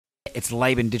It's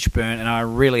Laban Ditchburn, and I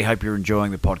really hope you're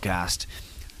enjoying the podcast.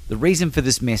 The reason for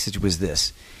this message was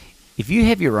this. If you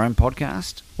have your own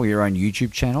podcast or your own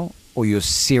YouTube channel, or you're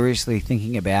seriously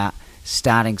thinking about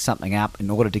starting something up in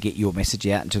order to get your message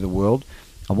out into the world,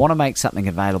 I want to make something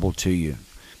available to you.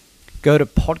 Go to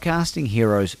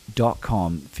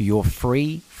podcastingheroes.com for your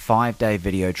free 5-day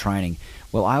video training.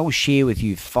 Well, I will share with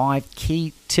you 5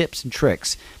 key tips and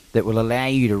tricks that will allow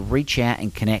you to reach out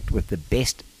and connect with the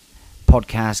best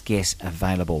podcast guests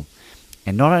available.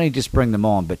 And not only just bring them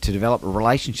on, but to develop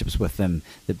relationships with them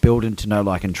that build into know,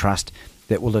 like, and trust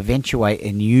that will eventuate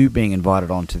in you being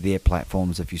invited onto their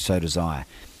platforms if you so desire.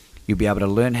 You'll be able to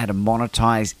learn how to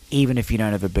monetize even if you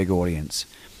don't have a big audience.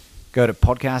 Go to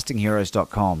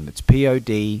podcastingheroes.com. It's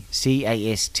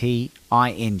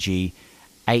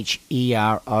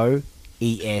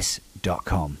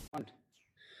podcastingheroes.com.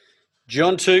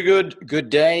 John Toogood, good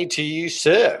day to you,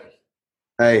 sir.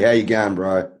 Hey, how you going,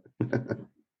 bro?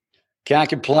 Can't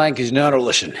complain because none will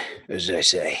listen, as they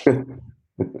say.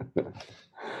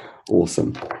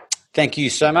 Awesome. Thank you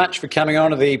so much for coming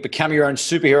on to the Become Your Own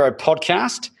Superhero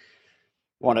podcast,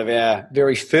 one of our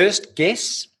very first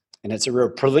guests, and it's a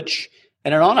real privilege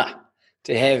and an honour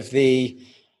to have the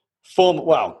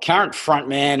current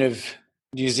frontman of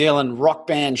New Zealand rock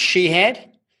band Shihad,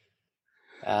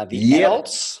 The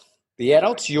Adults,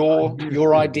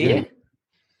 your idea.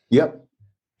 Yep.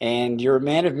 And you're a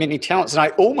man of many talents. And I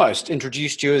almost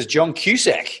introduced you as John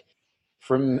Cusack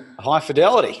from High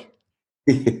Fidelity.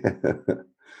 Yeah.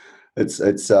 It's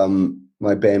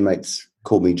my bandmates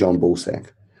call me John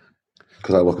Ballsack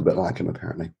because I look a bit like him,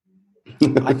 apparently.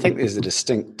 I think there's a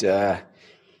distinct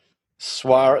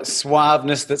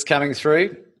suaveness that's coming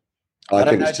through. I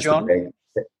don't know, it's just John.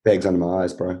 Bags under my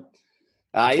eyes, bro.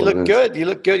 You look good. You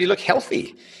look good. You look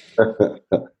healthy.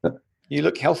 You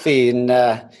look healthy.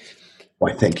 And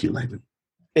why, thank you, Laban.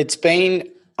 It's been,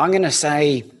 I'm going to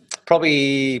say,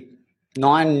 probably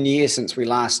 9 years since we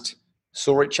last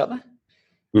saw each other.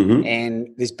 Mm-hmm.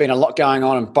 And there's been a lot going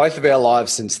on in both of our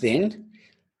lives since then.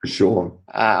 For sure.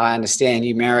 I understand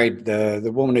you married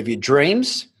the woman of your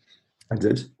dreams. I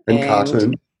did. In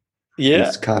cartoon. Yeah.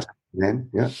 It's cartoon, man.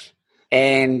 Yeah.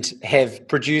 And have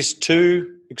produced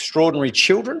 2 extraordinary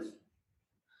children.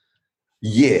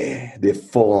 Yeah. They're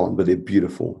full on, but they're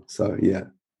beautiful. So, yeah.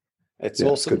 It's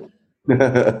awesome.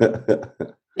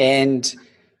 And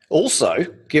also,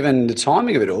 given the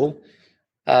timing of it all,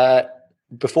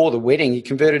 before the wedding, you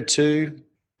converted to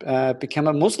become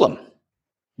a Muslim.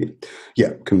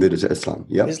 Yeah, converted to Islam.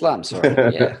 Yeah, Islam. Sorry.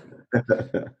 Yeah.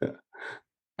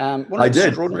 I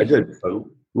did. So,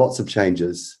 lots of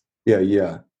changes.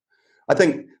 Yeah. I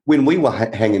think when we were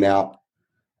hanging out,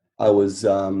 I was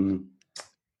in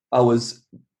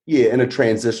a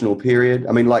transitional period.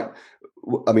 I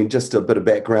mean, just a bit of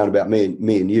background about me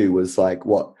and you was like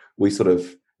what we sort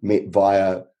of met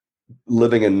via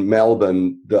living in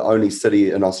Melbourne, the only city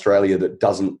in Australia that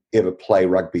doesn't ever play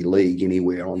rugby league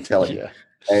anywhere on telly. Yeah.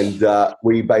 And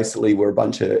we basically were a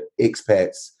bunch of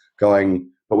expats going,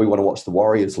 but we want to watch the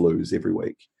Warriors lose every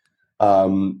week.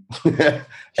 Shout out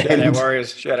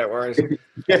Warriors.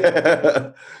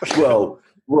 Yeah.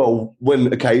 Well,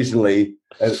 win occasionally,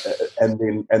 and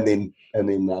then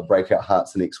break our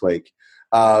hearts the next week.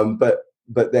 But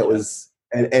that was,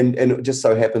 and it just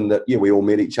so happened that we all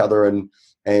met each other, and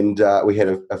we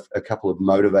had a couple of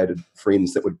motivated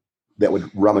friends that would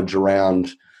rummage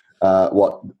around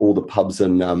all the pubs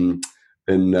in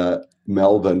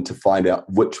Melbourne to find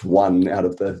out which one out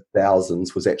of the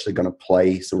thousands was actually going to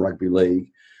play some rugby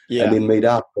league, and then meet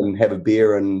up and have a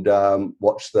beer and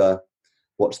watch the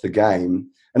game.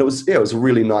 And it was a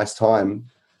really nice time.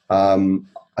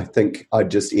 I think I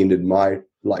just ended my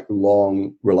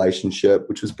long relationship,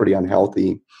 which was pretty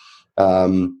unhealthy.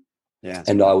 And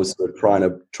I was sort of trying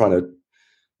to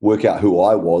work out who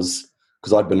I was,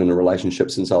 because I'd been in a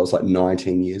relationship since I was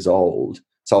 19 years old.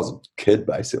 So I was a kid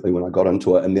basically when I got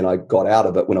into it, and then I got out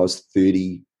of it when I was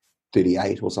 30,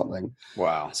 38 or something.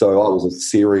 Wow. So I was a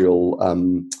serial,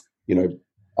 I'd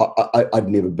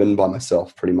never been by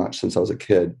myself pretty much since I was a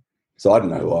kid. So I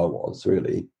didn't know who I was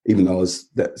really, even though I was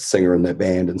that singer in that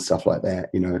band and stuff like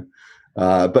that,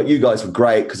 But you guys were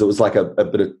great because it was like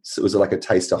it was like a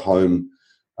taste of home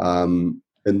in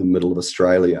the middle of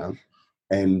Australia,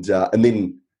 and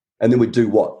then we'd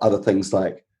do other things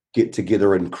like get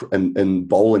together in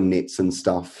bowling nets and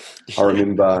stuff. I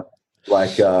remember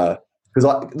because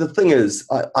the thing is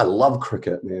I love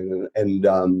cricket, man, and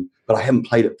but I haven't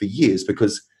played it for years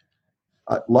because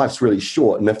life's really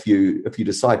short, and if you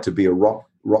decide to be a rock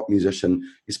musician,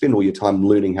 you spend all your time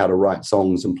learning how to write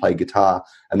songs and play guitar,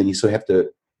 and then you sort of have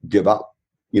to give up,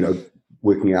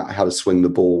 working out how to swing the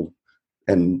ball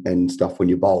and stuff when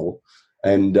you bowl.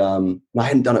 And I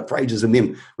hadn't done it for ages. And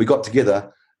then we got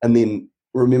together, and then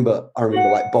I remember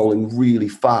like bowling really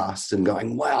fast and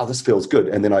going, wow, this feels good.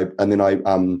 And then I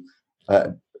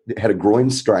had a groin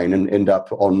strain and ended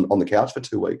up on the couch for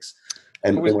 2 weeks.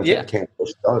 And then I had to cancel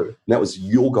the show. And that was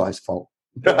your guys' fault.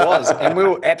 It was. And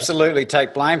we'll absolutely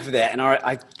take blame for that. And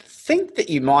I think that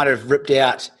you might have ripped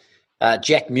out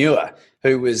Jack Muir,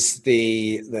 who was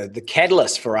the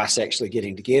catalyst for us actually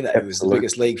getting together. Absolutely. Who was the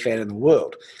biggest league fan in the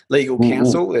world. Legal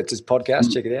Counsel, that's his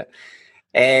podcast, check it out.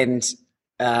 And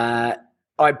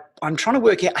I'm trying to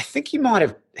work out, I think you might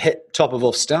have hit top of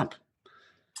off stump.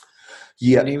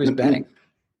 Yeah. When he was batting.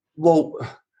 Well,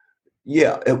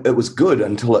 yeah, it was good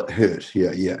until it hurt.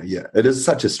 Yeah. It is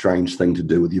such a strange thing to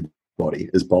do with your body,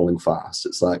 is bowling fast.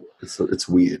 It's like, it's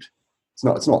weird.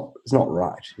 It's not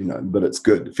right, but it's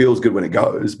good. It feels good when it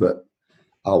goes, but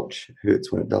ouch, it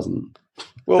hurts when it doesn't.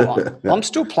 Well, I'm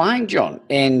still playing, John.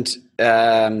 And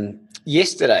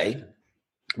yesterday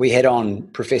we had on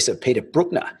Professor Peter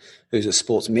Bruckner, who's a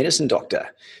sports medicine doctor,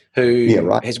 who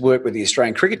has worked with the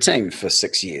Australian cricket team for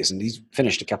 6 years, and he's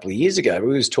finished a couple of years ago.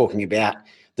 We was talking about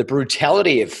the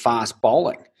brutality of fast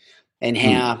bowling and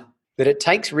how that it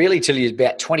takes really till you're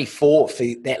about 24 for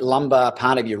that lumbar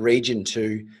part of your region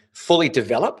to fully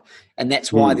develop, and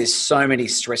that's why there's so many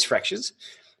stress fractures.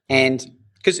 And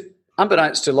because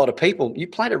unbeknownst to a lot of people, you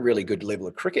played a really good level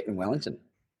of cricket in Wellington,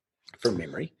 from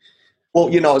memory. Well,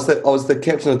 I was the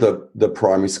captain of the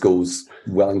primary school's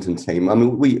Wellington team. I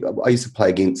mean, I used to play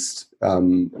against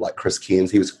like Chris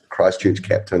Cairns. He was Christchurch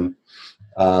captain.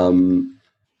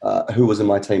 Who was in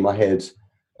my team? I had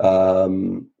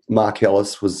Mark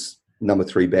Ellis was number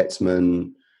 3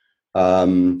 batsman.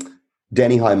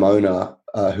 Danny Haimona,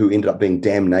 who ended up being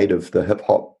Damn Native, the hip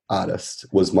hop artist,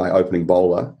 was my opening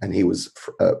bowler, and he was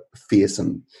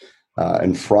fearsome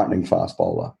and frightening fast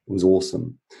bowler. It was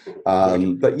awesome.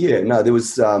 But yeah, no, it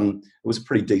was a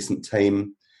pretty decent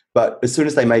team. But as soon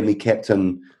as they made me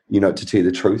captain, to tell you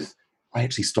the truth, I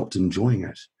actually stopped enjoying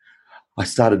it. I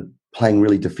started playing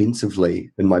really defensively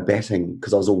in my batting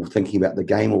because I was all thinking about the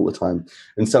game all the time.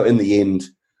 And so in the end,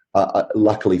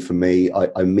 luckily for me,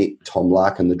 I met Tom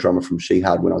Larkin, the drummer from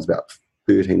Shehad, when I was about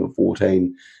 13 or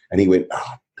 14, and he went,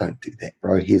 "Oh, don't do that,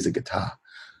 bro. Here's a guitar.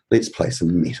 Let's play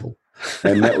some metal."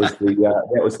 And that was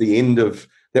the end of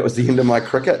my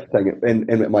cricket thing.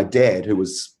 And my dad, who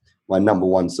was my number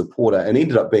one supporter and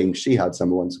ended up being Shehad's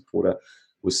number one supporter,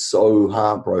 was so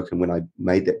heartbroken when I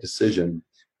made that decision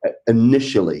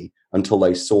initially, until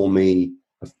they saw me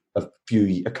a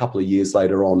couple of years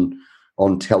later on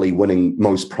telly winning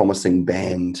Most Promising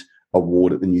Band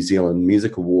award at the New Zealand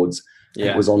Music Awards.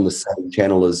 Yeah. It was on the same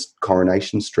channel as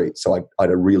Coronation Street, so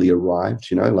I'd really arrived.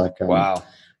 Wow.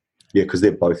 Yeah, because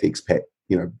they're both expat,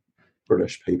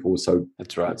 British people. So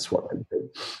that's right. That's what they do.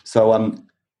 So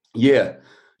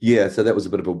so that was a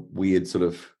bit of a weird sort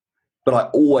of. But I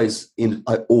always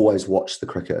watch the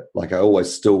cricket. Like I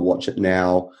always still watch it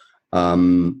now,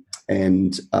 when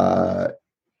I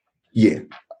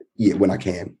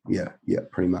can. Yeah,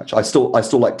 pretty much. I still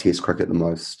like Test cricket the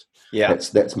most. Yeah,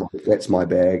 that's my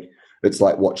bag. It's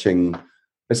like watching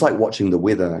the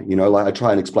weather. Like I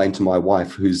try and explain to my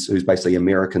wife, who's basically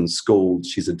American schooled.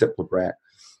 She's a Diplo brat,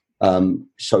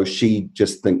 so she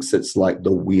just thinks it's like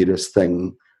the weirdest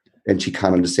thing. And she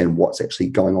can't understand what's actually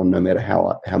going on, no matter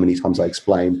how many times I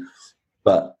explain.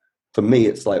 But for me,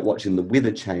 it's like watching the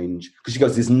weather change, because she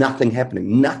goes, "There's nothing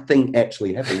happening, nothing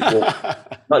actually happening." Well,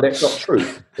 no, that's not true.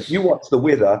 If you watch the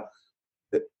weather,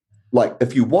 it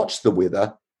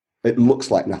looks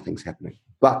like nothing's happening.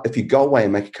 But if you go away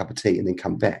and make a cup of tea and then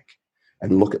come back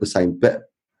and look at the same bit,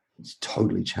 it's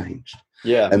totally changed.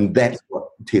 Yeah, and that's what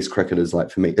Test cricket is like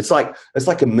for me. It's like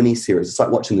a mini series. It's like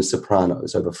watching The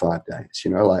Sopranos over 5 days. I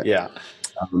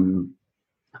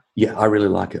really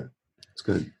like it. It's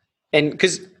good. And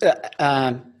because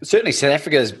certainly South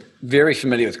Africa is very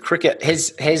familiar with cricket.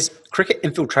 Has cricket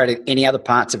infiltrated any other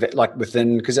parts of it, like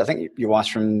within? Because I think your wife's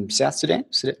from South Sudan.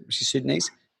 She's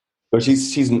Sudanese. So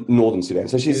she's Northern Sudan.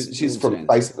 So she's from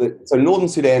basically. So Northern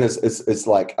Sudan is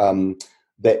like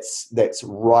that's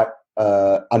right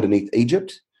underneath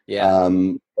Egypt. Yeah.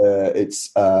 So there's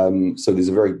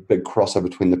a very big crossover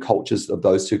between the cultures of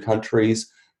those two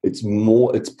countries. It's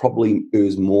probably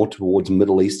more towards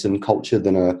Middle Eastern culture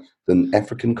than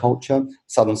African culture.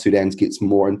 Southern Sudan gets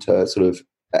more into sort of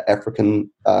African,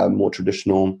 more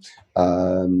traditional.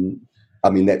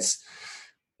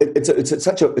 It's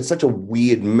such a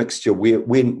weird mixture.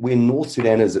 Where North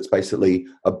Sudan is, it's basically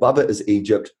above it is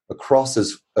Egypt, across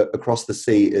the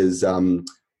sea is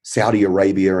Saudi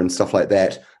Arabia and stuff like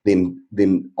that.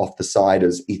 Then off the side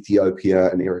is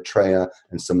Ethiopia and Eritrea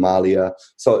and Somalia.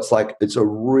 So it's a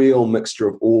real mixture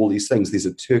of all these things. There's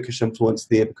a Turkish influence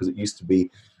there because it used to be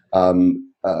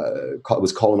it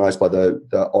was colonized by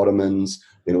the Ottomans,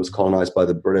 then it was colonized by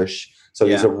the British. So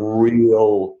there's a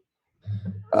real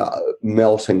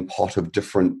melting pot of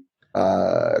different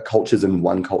cultures in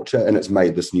one culture, and it's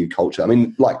made this new culture. I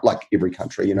mean, like every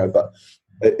country, but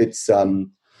it's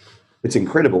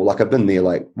incredible. Like I've been there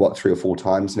 3 or 4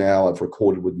 times now. I've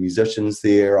recorded with musicians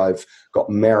there. I've got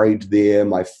married there.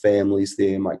 My family's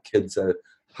there. My kids are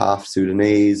half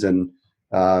Sudanese, and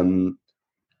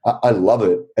I love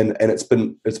it. And it's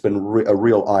been a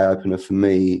real eye opener for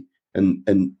me.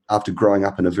 And after growing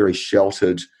up in a very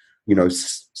sheltered,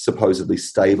 supposedly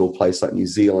stable place like New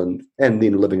Zealand, and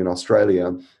then living in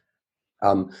Australia,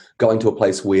 going to a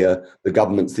place where the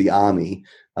government's the army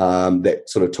that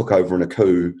sort of took over in a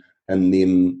coup, and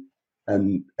then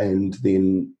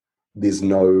there's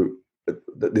no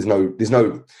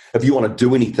if you want to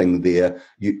do anything there,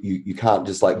 you can't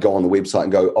just go on the website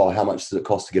and go, oh, how much does it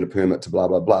cost to get a permit to blah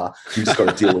blah blah. You just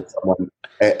got to deal with someone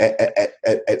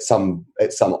at some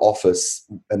office,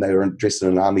 and they're dressed in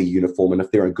an army uniform, and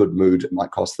if they're in a good mood it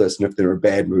might cost this, and if they're in a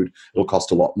bad mood it'll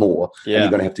cost a lot more. And you're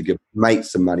going to have to give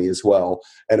mates some money as well,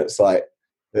 and it's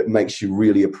it makes you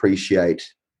really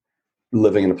appreciate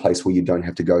living in a place where you don't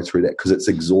have to go through that, because it's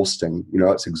exhausting.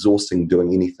 It's exhausting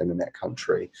doing anything in that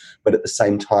country, but at the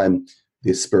same time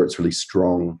their spirit's really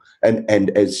strong. And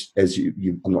as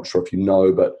you I'm not sure if you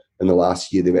know, but in the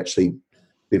last year they've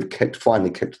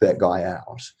finally kicked that guy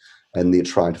out, and they're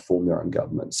trying to form their own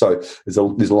government. So there's a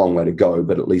long way to go,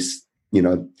 but at least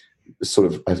sort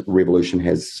of a revolution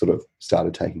has sort of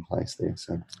started taking place there.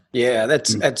 So yeah,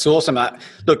 that's awesome.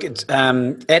 Look, it's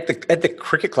at the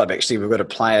cricket club. Actually, we've got a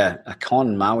player, a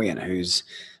Con Mawian, who's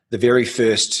the very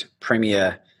first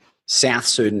premier South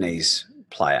Sudanese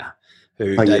player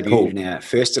who debuted in our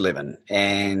first 11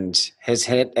 and has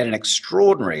had an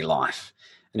extraordinary life,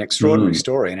 an extraordinary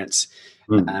story, and it's.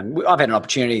 I've had an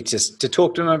opportunity to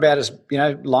talk to him about his,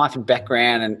 life and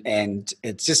background, and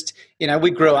it's just,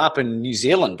 we grew up in New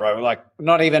Zealand, bro,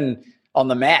 not even on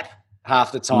the map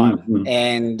half the time,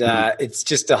 and it's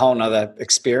just a whole nother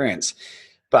experience.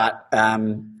 But I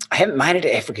haven't made it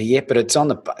to Africa yet, but it's on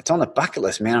the bucket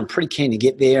list, man. I'm pretty keen to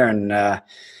get there, and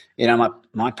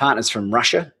my partner's from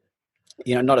Russia,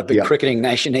 not a big cricketing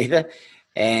nation either,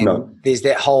 and there's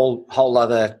that whole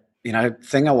other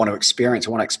thing I want to experience.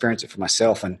 I want to experience it for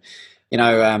myself. And,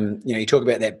 you talk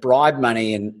about that bribe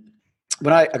money. And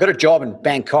when I got a job in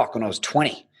Bangkok when I was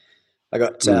 20, I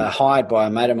got hired by a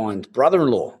mate of mine's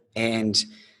brother-in-law, and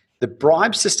the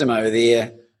bribe system over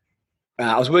there,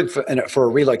 I was working for a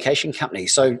relocation company.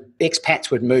 So expats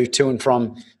would move to and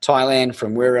from Thailand,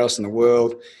 from where else in the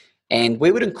world, and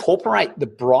we would incorporate the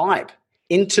bribe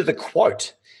into the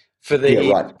quote for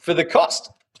the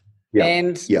cost. Yeah.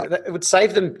 And it would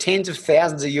save them tens of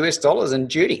thousands of US dollars in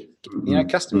duty,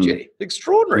 custom duty.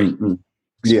 Extraordinary.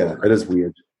 Yeah, it is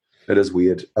weird.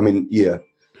 I mean, it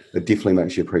definitely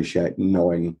makes you appreciate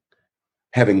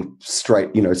having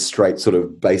straight sort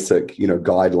of basic,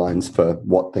 guidelines for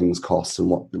what things cost and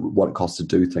what it costs to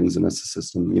do things in a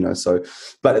system, So,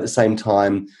 but at the same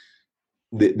time,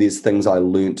 there's things I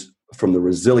learnt from the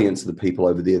resilience of the people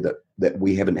over there that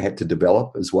we haven't had to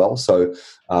develop as well. So,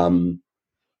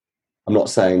 I'm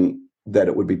not saying that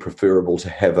it would be preferable to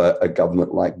have a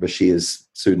government like Bashir's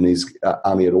Sudanese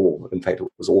army at all. In fact, it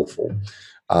was awful.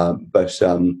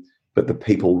 But the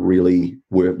people really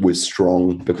were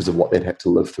strong because of what they'd had to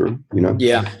live through,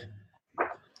 Yeah.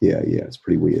 Yeah, it's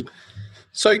pretty weird.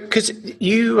 So, because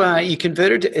you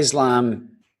converted to Islam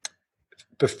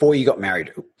before you got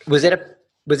married, was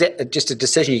that just a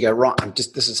decision? You go, right,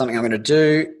 this is something I'm going to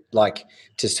do,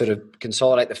 to sort of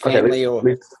consolidate the family,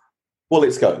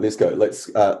 let's go. Let's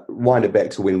wind it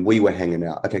back to when we were hanging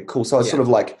out. Okay, cool. So I was sort of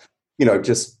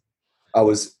I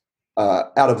was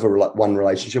out of one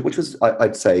relationship, which was,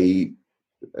 I'd say,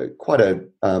 quite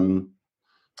an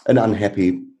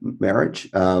unhappy marriage.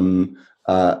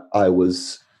 I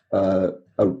was a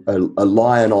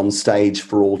lion on stage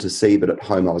for all to see, but at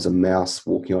home I was a mouse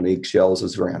walking on eggshells. I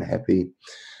was very unhappy.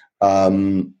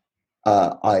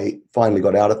 I finally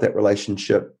got out of that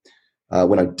relationship.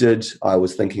 When I did, I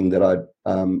was thinking that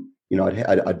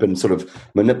I'd been sort of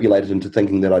manipulated into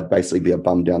thinking that I'd basically be a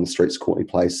bum down the streets, Courtney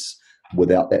Place,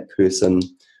 without that person.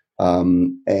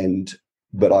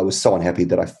 But I was so unhappy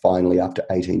that I finally, after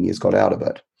 18 years, got out of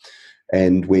it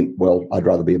and went, well, I'd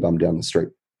rather be a bum down the street,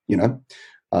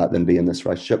 than be in this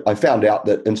relationship. I found out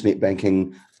that internet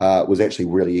banking was actually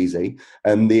really easy,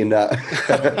 and then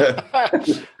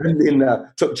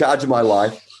took charge of my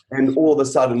life And all of a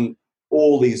sudden,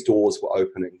 all these doors were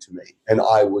opening to me. And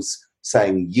I was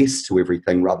saying yes to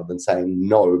everything rather than saying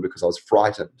no because I was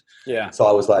frightened. Yeah. So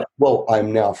I was like, well,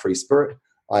 I'm now a free spirit.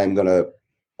 I am going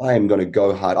to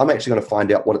go hard. I'm actually going to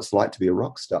find out what it's like to be a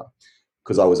rock star,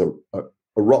 because I was a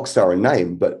rock star in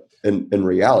name, but in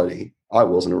reality, I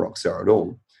wasn't a rock star at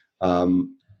all.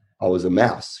 I was a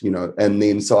mouse, you know. And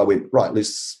then so I went, right,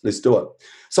 let's do it.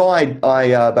 So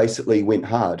I basically went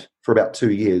hard for about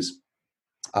 2 years.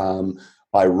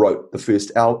 I wrote the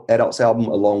first Adults album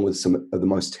along with some of the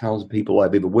most talented people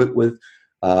I've ever worked with.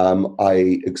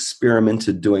 I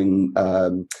experimented doing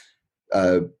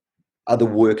other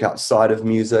work outside of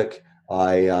music.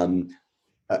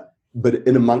 But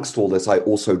in amongst all this, I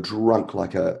also drunk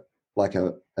like an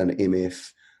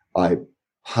MF. I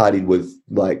partied with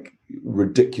like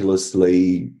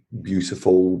ridiculously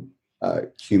beautiful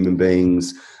human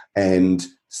beings and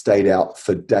stayed out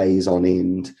for days on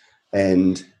end.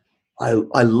 And I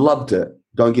loved it.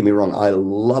 Don't get me wrong, I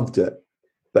loved it.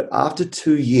 But after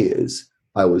 2 years,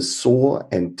 I was sore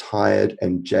and tired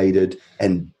and jaded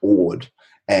and bored.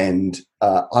 And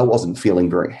I wasn't feeling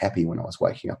very happy when I was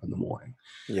waking up in the morning.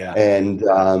 Yeah. And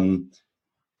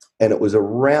it was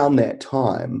around that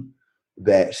time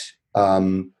that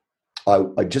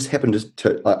I just happened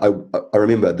to I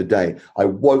remember the day I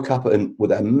woke up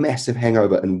with a massive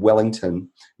hangover in Wellington,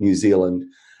 New Zealand,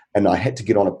 and I had to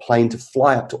get on a plane to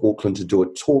fly up to Auckland to do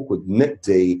a talk with Nick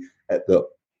D at the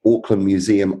Auckland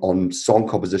Museum on song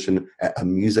composition at a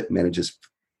music managers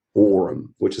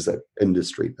forum, which is an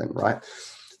industry thing, right?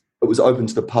 It was open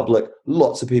to the public.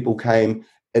 Lots of people came.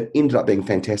 It ended up being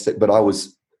fantastic, but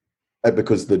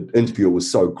because the interviewer was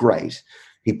so great,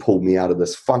 he pulled me out of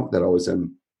this funk that I was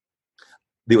in.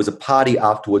 There was a party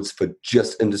afterwards for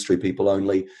just industry people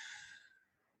only.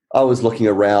 I was looking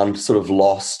around, sort of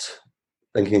lost,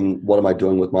 thinking, what am I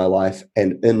doing with my life?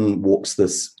 And in walks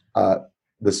this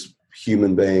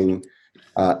human being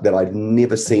that I'd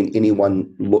never seen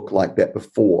anyone look like that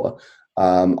before.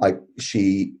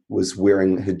 She was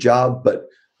wearing hijab, but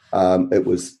it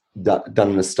was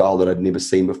done in a style that I'd never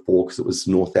seen before because it was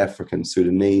North African,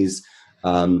 Sudanese.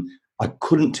 I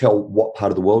couldn't tell what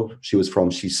part of the world she was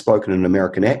from. She spoke in an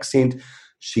American accent.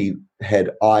 She had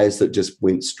eyes that just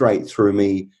went straight through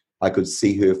me. I could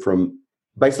see her from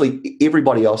basically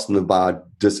everybody else in the bar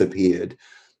disappeared.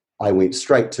 I went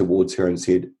straight towards her and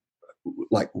said,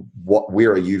 like,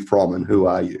 where are you from and who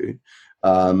are you?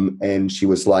 And she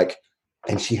was like,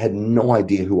 and she had no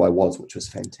idea who I was, which was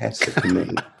fantastic to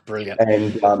me. Brilliant.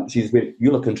 And she just went,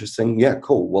 you look interesting. Yeah,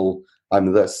 cool. Well,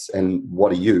 I'm this, and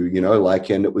what are you? You know, like,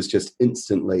 and it was just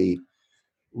instantly,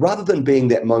 rather than being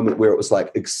that moment where it was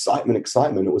like excitement,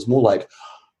 it was more like,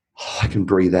 oh, I can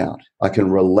breathe out. I can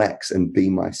relax and be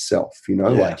myself, you know,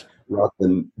 like rather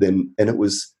than, and it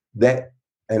was that,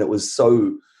 and it was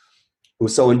so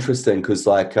interesting because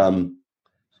like, I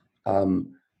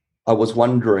was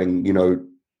wondering, you know,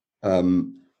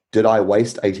 did I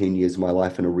waste 18 years of my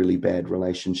life in a really bad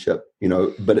relationship, you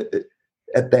know, but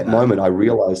at that moment I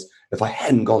realized if I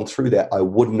hadn't gone through that, I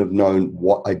wouldn't have known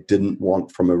what I didn't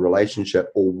want from a relationship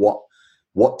or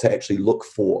what to actually look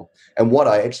for. And what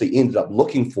I actually ended up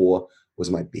looking for was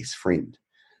my best friend.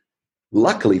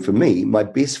 Luckily for me, my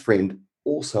best friend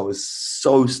also is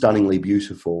so stunningly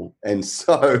beautiful. And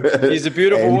so she's a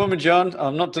beautiful woman, John.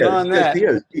 I'm not denying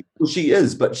that. She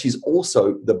is, but she's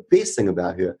also, the best thing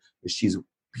about her is she's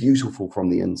beautiful from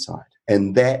the inside.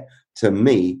 And that, to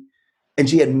me, and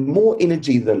she had more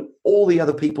energy than all the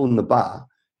other people in the bar,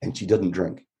 and she didn't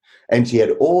drink. And she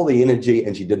had all the energy,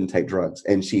 and she didn't take drugs.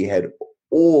 And she had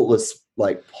all this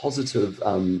like positive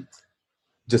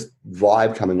just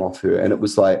vibe coming off her. And it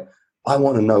was like, I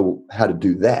want to know how to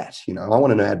do that. You know, I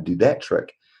want to know how to do that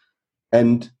trick.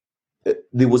 And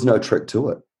there was no trick to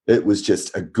it. It was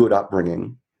just a good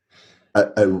upbringing.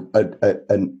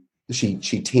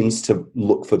 She tends to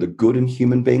look for the good in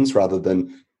human beings rather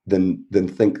than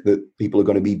think that people are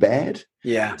going to be bad.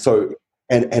 Yeah. So,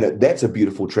 that's a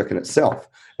beautiful trick in itself.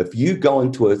 If you go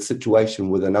into a situation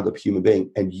with another human being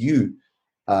and you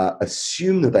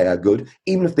assume that they are good,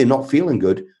 even if they're not feeling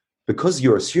good, because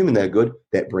you're assuming they're good,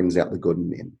 that brings out the good in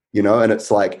them, you know? And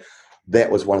it's like,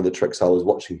 that was one of the tricks I was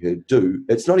watching her do.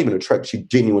 It's not even a trick. She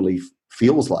genuinely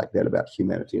feels like that about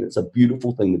humanity. And it's a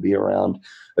beautiful thing to be around,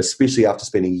 especially after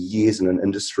spending years in an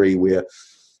industry where,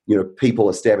 you know, people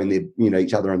are stabbing their, you know,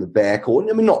 each other in the back, or,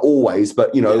 I mean, not always,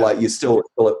 but, you know, like it's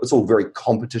all very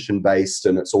competition based,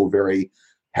 and it's all very,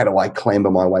 how do I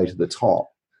clamber my way to the top?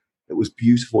 It was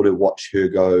beautiful to watch her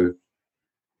go,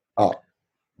 oh,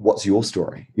 what's your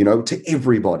story? You know, to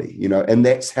everybody, you know, and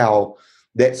that's how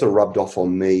that sort of rubbed off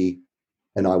on me.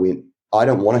 And I went, I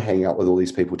don't want to hang out with all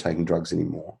these people taking drugs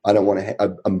anymore. I don't want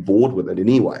to. I'm bored with it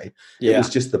anyway. Yeah. It was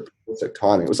just the perfect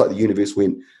timing. It was like the universe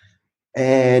went,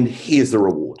 and here's the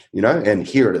reward, and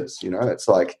here it is. It's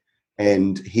like,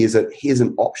 and here's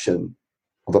an option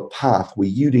of a path where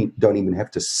you don't even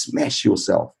have to smash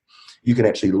yourself. You can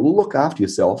actually look after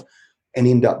yourself and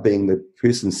end up being the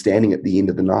person standing at the end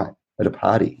of the night at a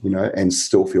party, and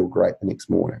still feel great the next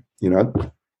morning,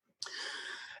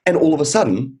 And all of a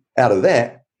sudden, out of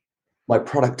that, my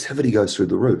productivity goes through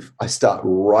the roof. I start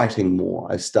writing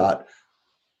more. I start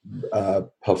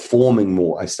performing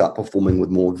more. I start performing with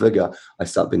more vigor. I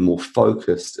start being more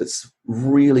focused. It's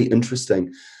really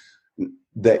interesting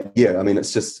that,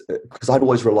 it's just because I'd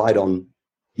always relied on,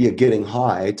 getting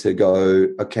high to go,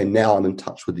 okay, now I'm in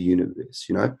touch with the universe,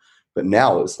 But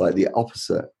now it's like the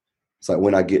opposite. It's like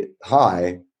when I get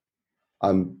high,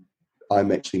 I'm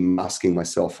actually masking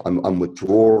myself. I'm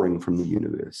withdrawing from the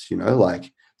universe,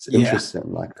 like it's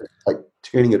interesting, like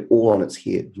turning it all on its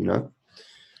head,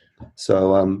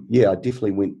 So, I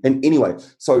definitely went. And anyway,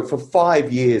 so for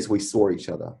 5 years we saw each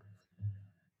other.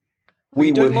 Were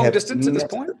you doing long distance at this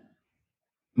point?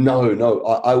 No.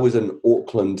 I was in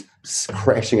Auckland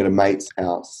crashing at a mate's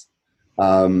house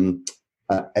and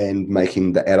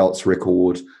making the adults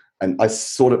record. And I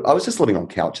was just living on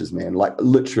couches, man. Like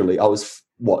literally, I was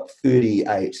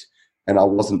 38 and I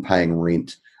wasn't paying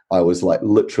rent. I was like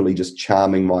literally just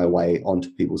charming my way onto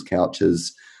people's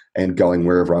couches and going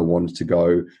wherever I wanted to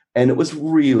go. And it was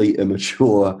really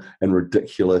immature and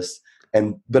ridiculous.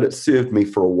 But it served me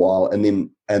for a while. And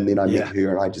then I met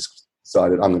her and I just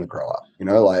decided I'm going to grow up,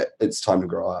 like it's time to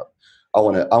grow up. I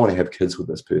want to have kids with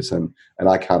this person, and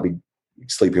I can't be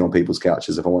sleeping on people's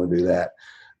couches if I want to do that.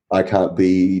 I can't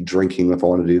be drinking if I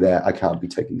want to do that. I can't be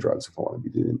taking drugs if I want to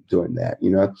be doing that.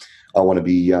 I want to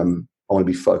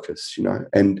be focused.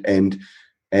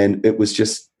 And it was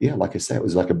just like I say, it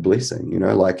was like a blessing.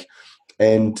 Like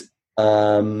in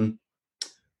the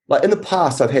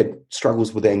past, I've had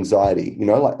struggles with anxiety.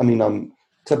 I'm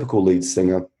typical lead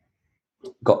singer,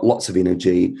 got lots of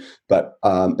energy, but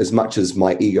as much as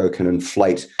my ego can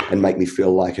inflate and make me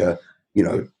feel like a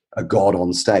god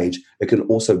on stage, it can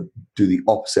also do the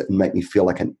opposite and make me feel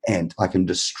like an ant. I can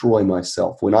destroy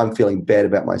myself. When I'm feeling bad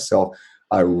about myself,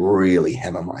 I really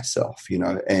hammer myself,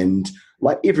 and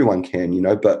like everyone can,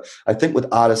 but I think with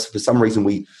artists, for some reason,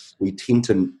 we tend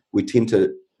to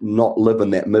not live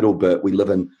in that middle bit. We live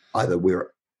in either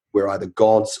we're either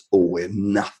gods or we're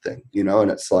nothing,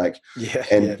 and it's like,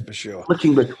 for sure.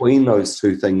 Looking between those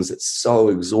two things, it's so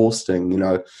exhausting,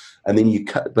 and then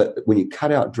but when you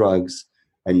cut out drugs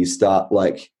and you start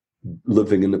like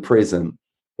living in the present,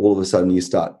 all of a sudden you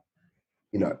start,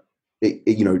 you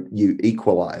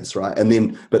equalize, right? And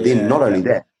then, but then not only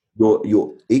that,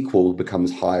 your equal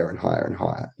becomes higher and higher and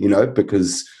higher,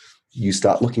 because you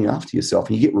start looking after yourself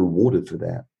and you get rewarded for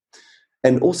that.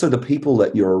 And also the people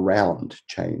that you're around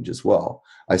change as well.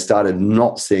 I started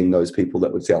not seeing those people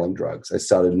that were selling drugs. I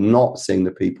started not seeing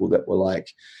the people that were like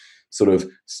sort of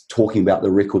talking about the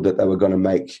record that they were going to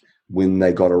make when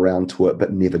they got around to it,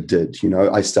 but never did.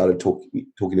 I started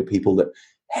talking to people that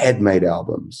had made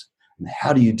albums. And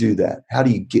how do you do that? How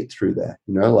do you get through that?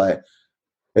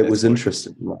 It was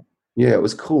interesting. It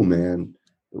was cool, man.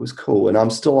 It was cool. And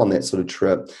I'm still on that sort of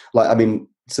trip.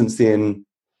 Since then,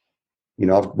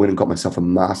 I've went and got myself a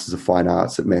Master's of Fine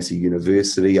Arts at Massey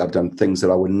University. I've done things that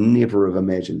I would never have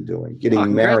imagined doing.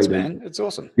 Getting married, man. It's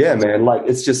awesome. Yeah, man. Like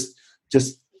it's just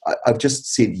I've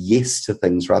just said yes to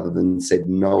things rather than said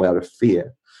no out of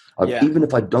fear. Even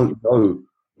if I don't know,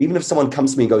 even if someone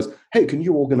comes to me and goes, "Hey, can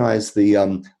you organize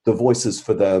the voices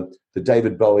for the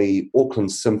David Bowie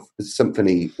Auckland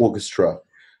Symphony Orchestra?"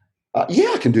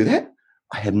 I can do that.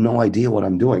 I have no idea what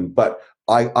I'm doing, but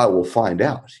I will find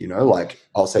out, like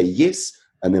I'll say yes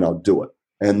and then I'll do it.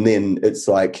 And then it's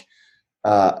like,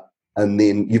 and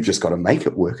then you've just got to make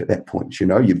it work at that point,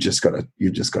 you've just got to,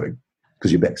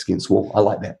 because your back's against the wall. I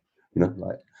like that,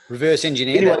 like reverse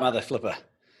engineer that mother flipper.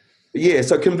 Yeah.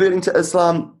 So converting to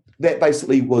Islam, that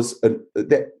basically was,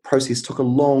 that process took a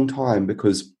long time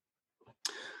because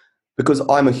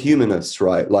I'm a humanist,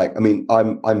 right? Like,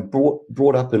 I'm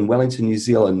brought up in Wellington, New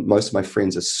Zealand. Most of my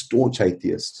friends are staunch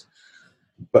atheists.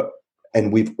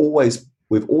 And we've always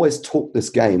talked this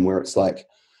game where it's like,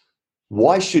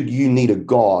 why should you need a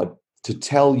God to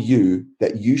tell you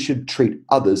that you should treat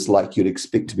others like you'd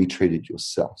expect to be treated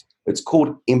yourself? It's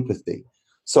called empathy.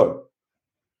 So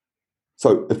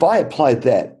if I apply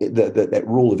that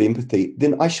rule of empathy,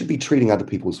 then I should be treating other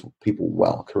people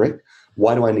well, correct?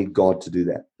 Why do I need God to do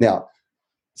that? Now,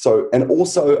 and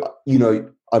also,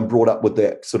 I'm brought up with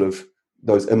that sort of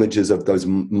those images of those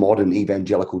modern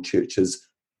evangelical churches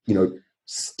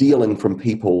stealing from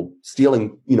people,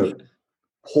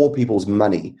 poor people's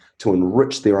money to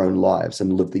enrich their own lives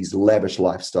and live these lavish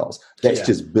lifestyles. That's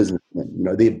just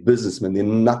businessmen. They're businessmen. They're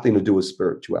nothing to do with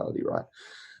spirituality, right?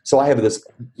 So I have this,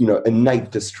 innate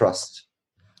distrust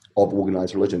of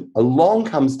organized religion. Along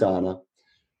comes Dana.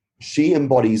 She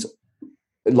embodies,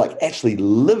 actually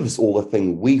lives all the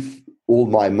thing all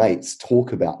my mates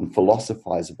talk about and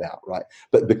philosophize about, right?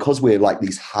 But because we're like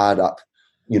these hard up,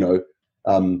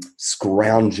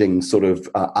 scrounging sort of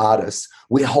artists,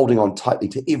 we're holding on tightly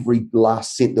to every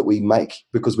last cent that we make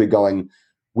because we're going,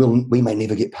 we may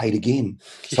never get paid again.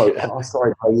 So,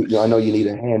 sorry, I know you need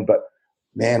a hand, but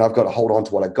man, I've got to hold on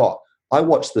to what I got. I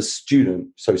watched the student.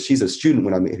 So she's a student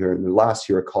when I met her in the last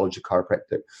year of College of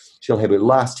Chiropractic. She'll have her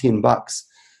last $10.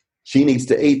 She needs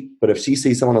to eat, but if she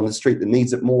sees someone on the street that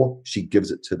needs it more, she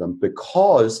gives it to them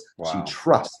because she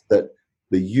trusts that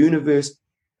the universe,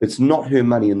 it's not her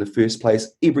money in the first place.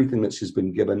 Everything that she's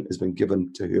been given has been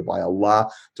given to her by Allah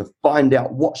to find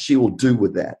out what she will do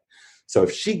with that. So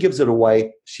if she gives it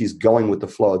away, she's going with the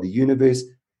flow of the universe.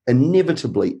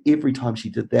 Inevitably, every time she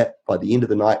did that, by the end of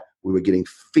the night, we were getting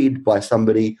fed by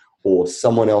somebody, or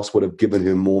someone else would have given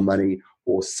her more money,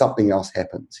 or something else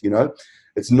happens.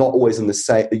 It's not always in the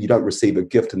same. You don't receive a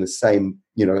gift in the same,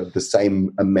 the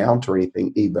same amount or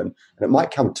anything even, and it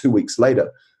might come 2 weeks later.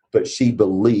 But she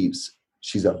believes.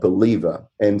 She's a believer.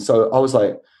 And so I was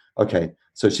like, okay,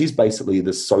 so she's basically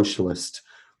the socialist,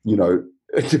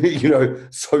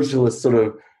 socialist sort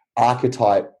of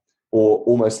archetype, or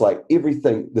almost like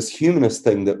everything, this humanist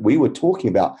thing that we were talking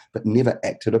about, but never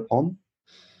acted upon.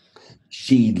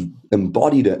 She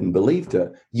embodied it and believed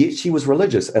it, yet she was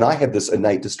religious. And I have this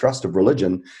innate distrust of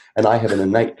religion, and I have an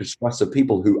innate distrust of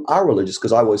people who are religious,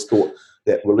 because I always thought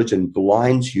that religion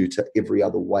blinds you to every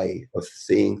other way of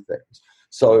seeing things.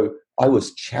 So I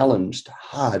was challenged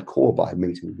hardcore by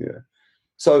meeting her.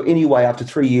 So anyway, after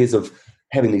 3 years of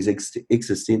having these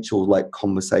existential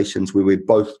conversations where we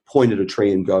both point at a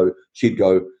tree and she'd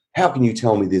go, how can you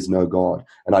tell me there's no God?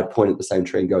 And I'd point at the same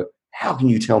tree and go, how can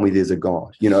you tell me there's a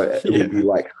God? It would be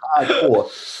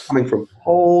hardcore, coming from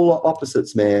polar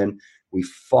opposites, man. We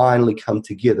finally come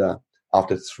together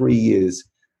after 3 years,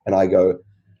 and I go,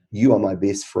 you are my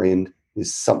best friend.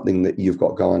 There's something that you've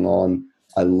got going on.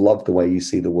 I love the way you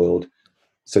see the world.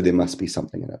 So there must be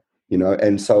something in it,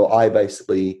 And so I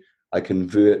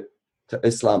convert to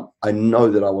Islam. I know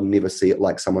that I will never see it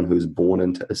like someone who's born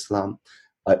into Islam.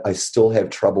 I still have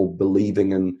trouble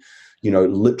believing in,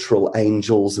 literal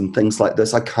angels and things like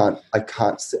this. I can't,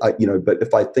 but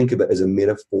if I think of it as a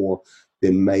metaphor,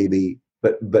 then maybe,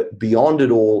 but beyond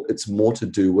it all, it's more to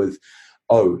do with,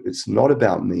 it's not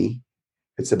about me.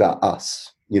 It's about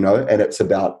us, and it's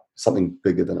about something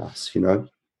bigger than us,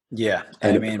 Yeah.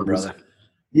 And amen, brother.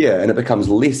 Yeah. And it becomes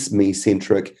less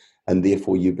me-centric, and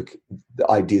therefore the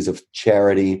ideas of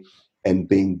charity and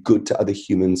being good to other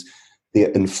humans,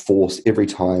 they're enforced every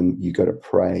time you go to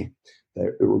pray. They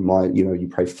remind, you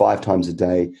pray 5 times a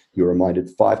day. You're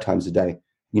reminded 5 times a day.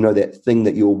 That thing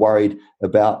that you're worried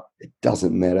about, it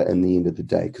doesn't matter in the end of the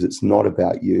day, because it's not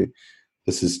about you.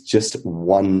 This is just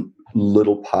one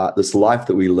little part. This life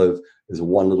that we live is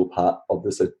one little part of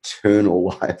this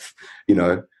eternal life,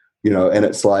 and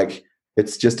it's like,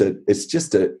 it's just a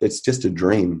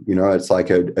dream,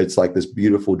 it's like this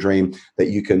beautiful dream that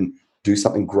you can do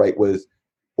something great with,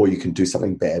 or you can do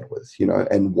something bad with,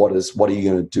 and what are you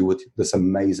going to do with this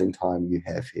amazing time you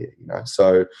have here,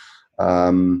 So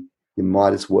you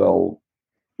might as well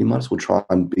try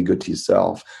and be good to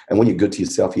yourself. And when you're good to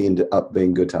yourself, you end up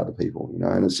being good to other people,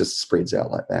 and it just spreads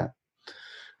out like that.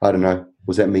 I don't know.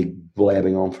 Was that me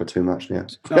blabbing on for too much now?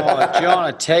 Oh, John,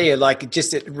 I tell you, it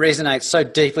resonates so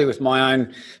deeply with my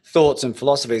own thoughts and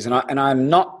philosophies. And I'm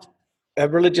not a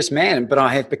religious man, but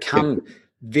I have become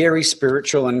very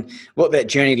spiritual. And what that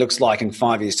journey looks like in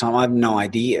 5 years' time, I have no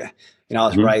idea. I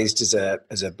was raised as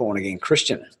a born again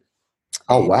Christian.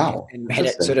 Oh, wow! And had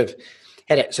it sort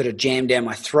of jammed down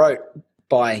my throat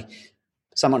by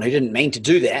someone who didn't mean to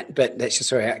do that, but that's just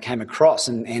sort of how it came across.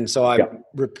 And so I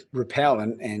repel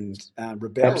and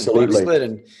rebel.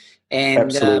 Absolutely.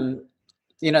 And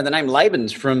the name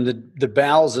Laban's from the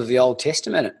bowels of the Old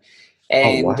Testament.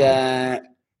 And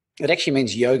it actually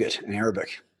means yogurt in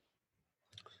Arabic.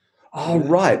 Oh,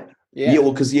 right. Yeah.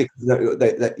 Well, because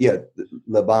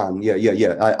Laban.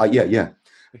 Yeah.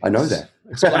 I know that.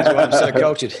 Explains why I'm so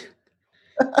cultured.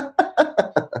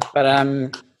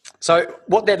 But so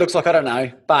what that looks like, I don't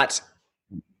know. But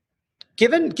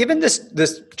given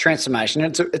this transformation,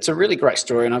 it's a really great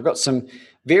story, and I've got some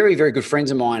very, very good friends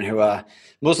of mine who are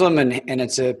Muslim, and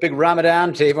it's a big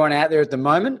Ramadan to everyone out there at the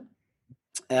moment.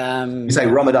 You say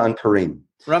Ramadan Kareem.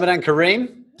 Ramadan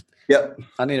Kareem. Yep.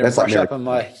 I need to That's like brush up on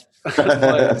my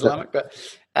Islamic, but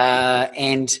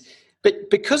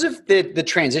because of the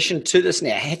transition to this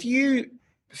now, have you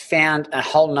found a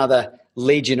whole nother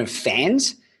legion of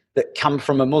fans that come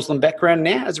from a Muslim background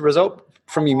now as a result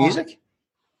from your music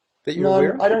that you're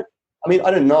aware of? I don't. I mean,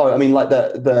 I don't know. I mean, like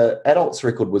the adults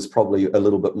record was probably a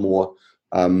little bit more.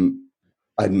 I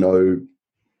don't know.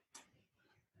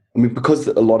 I mean, because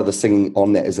a lot of the singing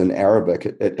on that is in Arabic,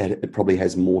 it probably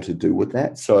has more to do with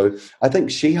that. So I think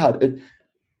Shihad,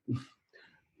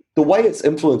 the way it's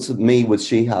influenced me with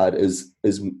Shihad is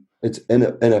it's in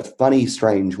a funny,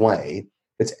 strange way.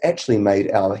 It's actually made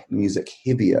our music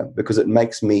heavier because it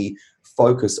makes me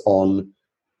focus on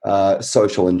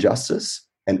social injustice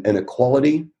and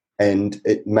inequality, and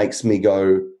it makes me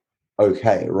go,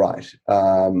 okay, right.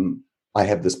 I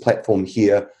have this platform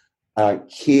here. I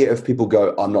don't care if people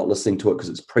go, I'm not listening to it because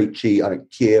it's preachy. I don't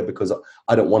care because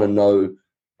I don't want to know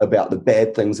about the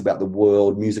bad things about the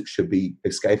world. Music should be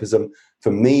escapism.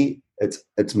 For me,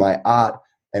 it's my art.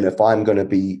 And if I'm going to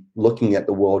be looking at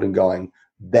the world and going,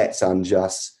 that's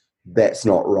unjust, that's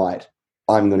not right,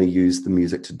 I'm going to use the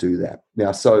music to do that.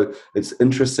 Now, so it's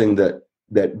interesting that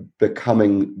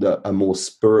becoming a more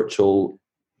spiritual,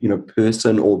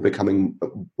 person or becoming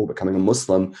a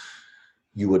Muslim,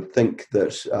 you would think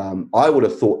that I would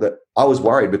have thought that I was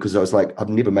worried because I was like, I've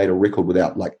never made a record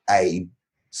without like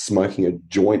smoking a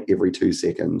joint every 2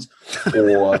 seconds,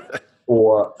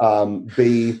 or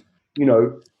B,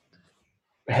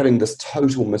 having this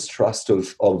total mistrust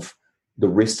of the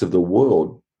rest of the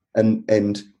world,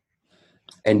 and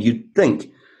you'd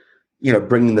think,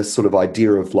 bringing this sort of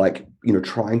idea of like,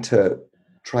 trying to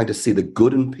see the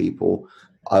good in people,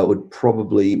 I would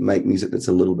probably make music that's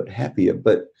a little bit happier,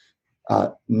 but.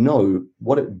 No,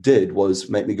 what it did was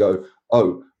make me go,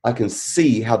 oh, I can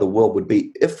see how the world would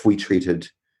be if we treated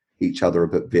each other a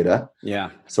bit better.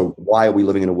 Yeah. So why are we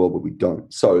living in a world where we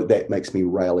don't? So that makes me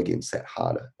rail against that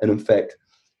harder. And in fact,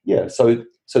 yeah, so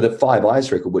the Five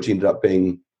Eyes record, which ended up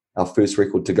being our first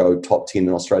record to go top 10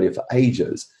 in Australia for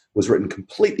ages, was written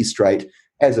completely straight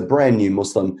as a brand new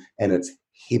Muslim, and it's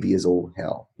heavy as all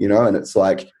hell, and it's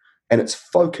like, and it's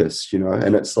focused,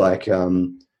 and it's like,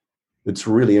 it's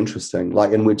really interesting.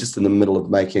 Like, and we're just in the middle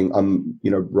of making,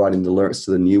 writing the lyrics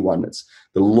to the new one. It's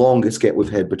the longest gap we've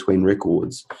had between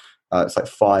records. It's like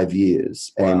 5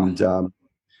 years. Wow. And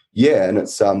and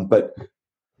it's, but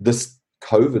this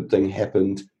COVID thing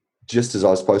happened just as I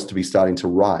was supposed to be starting to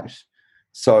write.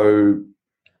 So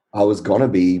I was going to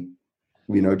be,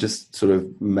 just sort of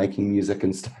making music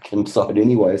and stuck inside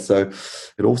anyway. So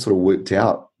it all sort of worked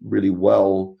out really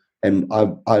well. And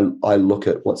I look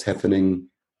at what's happening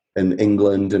in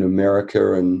England and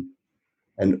America and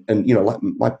like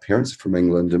my parents are from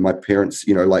England, and my parents,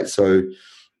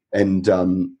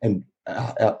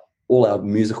 all our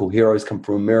musical heroes come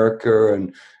from America,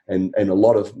 and a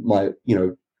lot of my,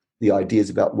 the ideas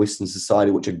about Western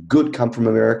society, which are good, come from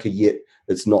America, yet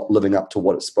it's not living up to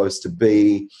what it's supposed to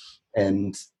be.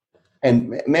 And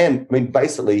man, I mean,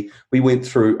 basically we went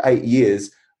through 8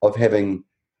 years of having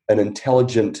an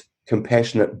intelligent,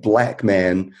 compassionate black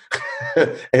man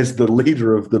as the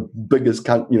leader of the biggest,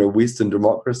 Western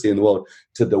democracy in the world,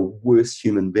 to the worst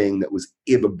human being that was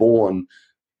ever born,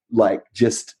 like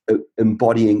just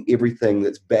embodying everything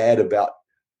that's bad about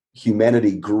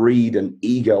humanity, greed and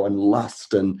ego and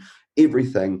lust and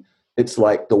everything. It's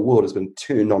like the world has been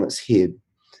turned on its head.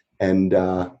 And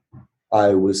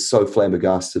I was so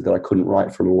flabbergasted that I couldn't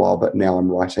write for a while, but now I'm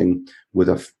writing with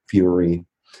a fury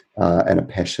and a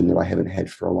passion that I haven't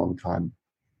had for a long time.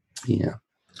 Yeah.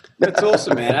 That's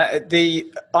awesome, man.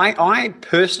 I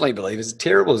personally believe, as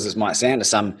terrible as this might sound to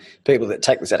some people that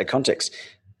take this out of context,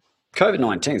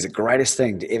 COVID-19 is the greatest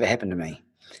thing to ever happen to me.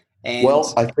 And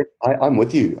well, I think I'm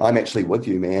with you. I'm actually with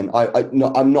you, man. I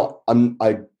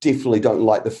definitely don't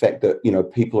like the fact that,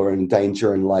 people are in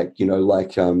danger and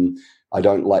I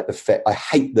don't like the fact, I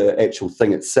hate the actual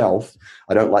thing itself.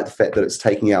 I don't like the fact that it's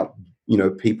taking out,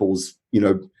 people's,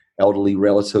 elderly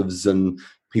relatives and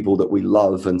people that we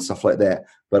love and stuff like that.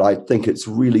 But I think it's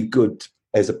really good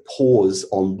as a pause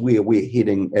on where we're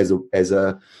heading as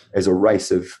a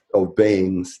race of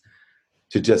beings,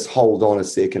 to just hold on a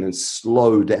second and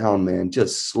slow down, man.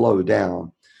 Just slow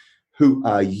down. Who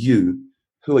are you?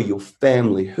 Who are your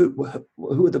family? Who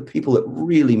are the people that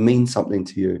really mean something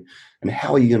to you? And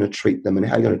how are you going to treat them? And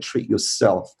how are you going to treat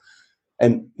yourself?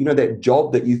 And, that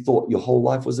job that you thought your whole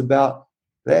life was about,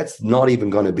 that's not even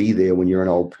going to be there when you're an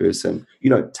old person. You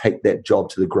don't take that job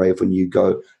to the grave when you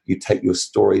go. You take your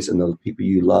stories and the people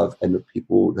you love and the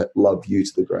people that love you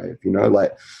to the grave,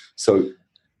 so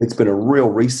it's been a real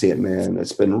reset, man.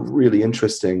 It's been really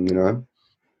interesting,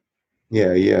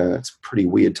 Yeah. It's pretty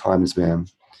weird times, man.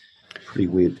 Pretty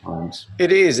weird times.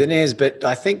 It is. But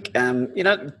I think,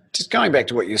 just going back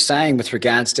to what you're saying with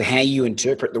regards to how you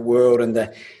interpret the world and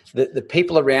the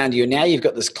people around you, now you've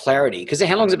got this clarity. Because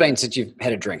how long has it been since you've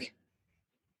had a drink?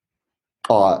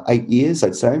 8 years,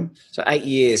 I'd say. So 8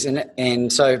 years.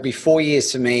 And so it'd be 4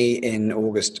 years for me in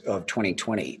August of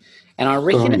 2020. And I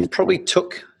reckon it probably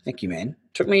took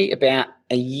me about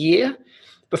a year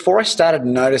before I started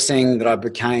noticing that I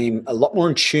became a lot more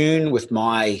in tune with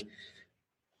my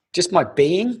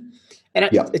being. And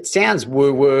it sounds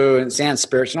woo-woo and it sounds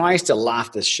spiritual. And I used to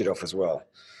laugh this shit off as well.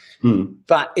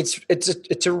 But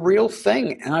it's a real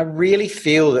thing. And I really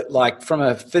feel that, like, from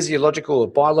a physiological or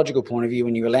biological point of view,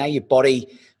 when you allow your body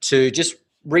to just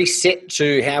reset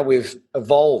to how we've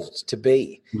evolved to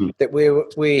be, that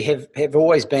we have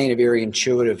always been a very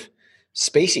intuitive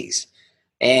species.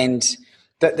 And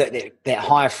that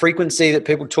higher frequency that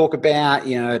people talk about,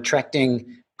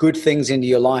 attracting good things into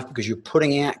your life because you're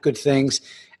putting out good things,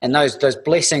 and those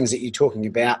blessings that you're talking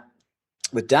about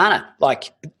with Dana,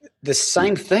 like the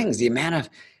same things, the amount of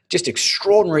just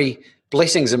extraordinary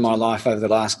blessings in my life over the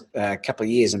last couple of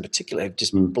years in particular have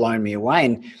just blown me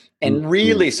away and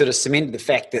really sort of cemented the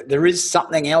fact that there is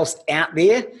something else out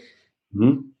there.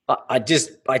 I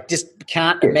just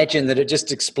can't imagine that it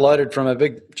just exploded from a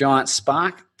big giant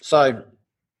spark. So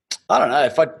I don't know,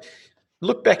 if I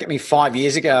look back at me 5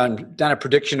 years ago and done a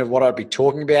prediction of what I'd be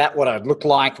talking about, what I'd look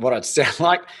like, what I'd sound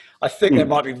like, I think they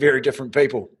might be very different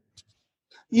people.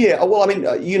 Yeah, well, I mean,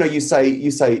 you say,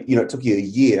 it took you a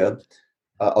year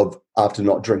after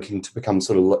not drinking to become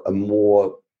sort of a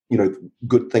more,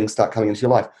 good things start coming into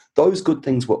your life. Those good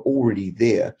things were already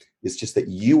there. It's just that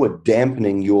you were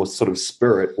dampening your sort of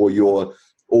spirit, or you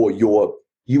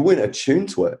weren't attuned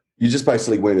to it. You just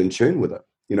basically weren't in tune with it,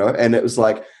 and it was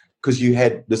like, because you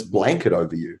had this blanket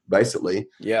over you, basically.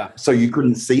 Yeah. So you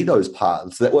couldn't see those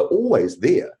paths that were always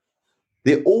there.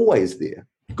 They're always there,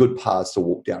 good paths to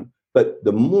walk down. But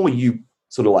the more you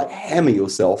sort of like hammer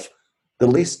yourself, the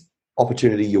less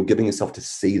opportunity you're giving yourself to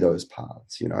see those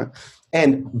paths,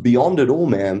 And beyond it all,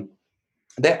 man,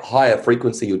 that higher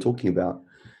frequency you're talking about,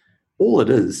 all it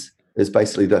is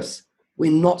basically this.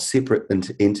 We're not separate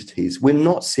entities. We're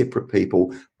not separate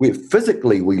people. We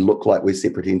look like we're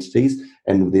separate entities,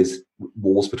 and there's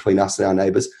wars between us and our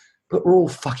neighbors, but we're all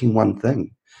fucking one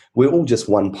thing. We're all just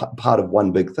one part of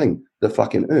one big thing, the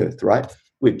fucking earth, right?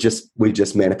 We're just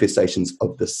manifestations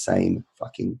of the same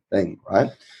fucking thing, right?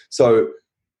 So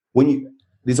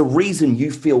there's a reason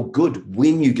you feel good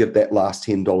when you give that last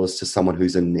 $10 to someone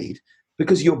who's in need,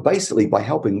 because you're basically, by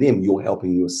helping them, you're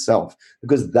helping yourself,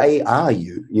 because they are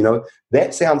you.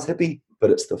 That sounds hippie, but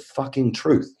it's the fucking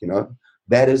truth.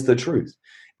 That is the truth.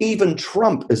 Even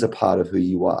Trump is a part of who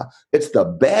you are. It's the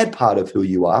bad part of who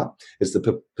you are. It's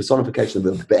the personification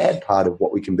of the bad part of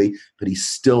what we can be, but he's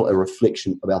still a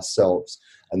reflection of ourselves.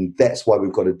 And that's why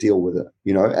we've got to deal with it,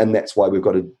 and that's why we've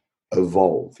got to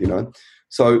evolve,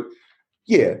 So,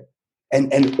 yeah.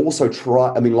 And also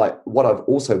what I've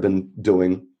also been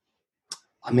doing,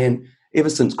 ever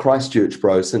since Christchurch,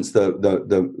 bro, since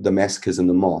the massacres in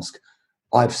the mosque,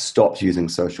 I've stopped using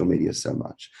social media so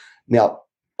much. Now,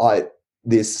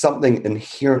 there's something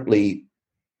inherently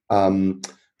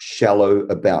shallow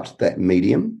about that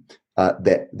medium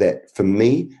that for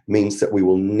me means that we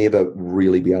will never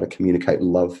really be able to communicate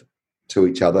love to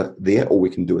each other there. All we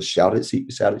can do is shout at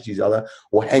each other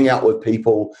or hang out with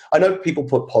people. I know people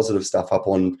put positive stuff up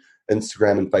on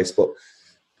Instagram and Facebook,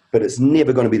 but it's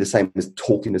never going to be the same as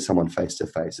talking to someone face to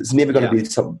face. It's never going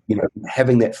to be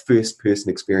having that first person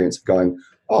experience of going,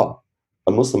 oh,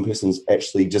 a Muslim person's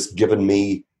actually just given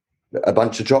me a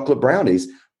bunch of chocolate brownies.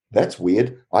 That's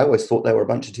weird. I always thought they were a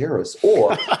bunch of terrorists.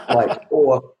 Or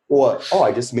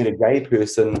I just met a gay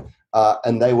person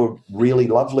and they were really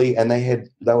lovely, and they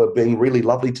were being really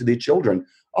lovely to their children.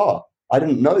 Oh, I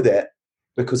didn't know that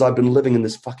because I've been living in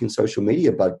this fucking social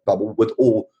media bubble with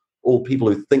all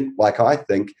people who think like I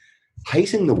think,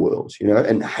 hating the world,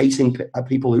 and hating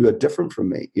people who are different from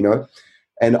me,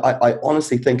 And I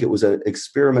honestly think it was an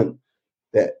experiment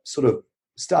that sort of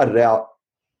started out.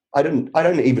 I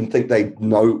don't even think they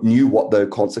knew what the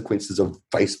consequences of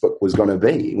Facebook was going to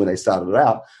be when they started it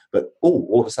out. But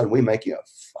all of a sudden we're making a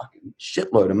fucking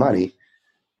shitload of money,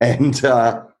 and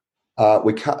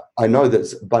we can't. I know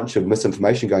there's a bunch of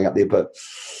misinformation going out there, but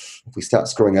if we start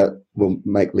screwing it, we'll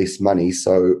make less money.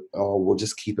 So we'll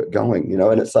just keep it going,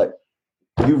 And it's like,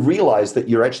 you realize that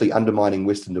you're actually undermining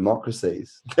Western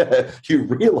democracies. You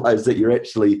realize that you're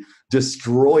actually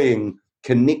destroying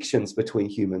connections between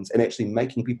humans and actually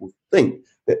making people think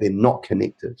that they're not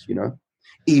connected,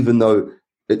 even though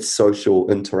it's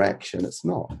social interaction. It's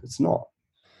not.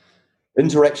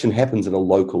 Interaction happens at a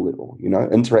local level,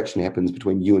 interaction happens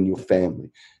between you and your family,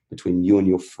 between you and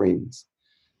your friends.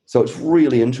 So it's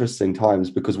really interesting times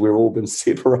because we've all been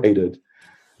separated,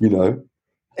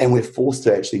 and we're forced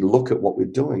to actually look at what we're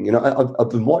doing. I've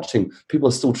been watching, people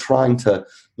are still trying to,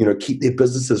 keep their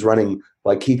businesses running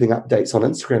by keeping updates on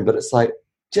Instagram, but it's like,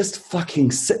 just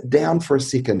fucking sit down for a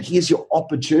second. Here's your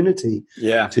opportunity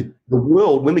to the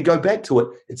world. When we go back to it,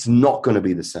 it's not going to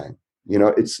be the same.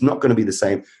 It's not going to be the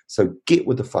same. So get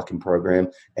with the fucking program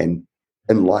and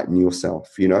enlighten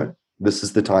yourself. This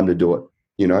is the time to do it.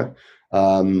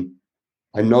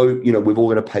 I know, we've all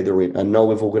got to pay the rent. I know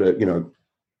we've all got to,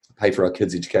 pay for our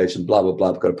kids' education, blah, blah,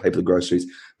 blah. We've got to pay for the groceries.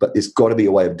 But there's got to be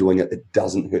a way of doing it that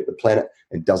doesn't hurt the planet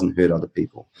and doesn't hurt other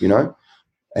people,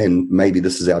 And maybe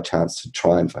this is our chance to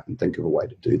try and fucking think of a way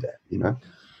to do that,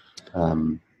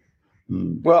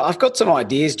 Well, I've got some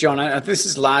ideas, John. This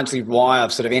is largely why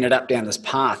I've sort of ended up down this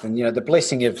path. And, the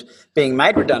blessing of being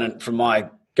made redundant from my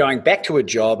going back to a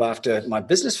job after my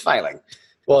business failing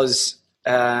was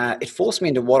it forced me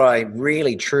into what I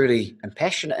really, truly am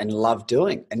passionate and love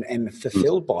doing and am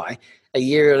fulfilled by a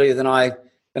year earlier than I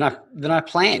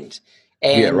planned.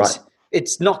 And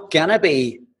it's not going to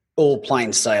be all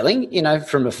plain sailing,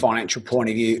 from a financial point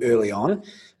of view early on.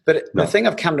 But the thing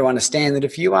I've come to understand that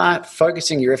if you are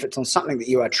focusing your efforts on something that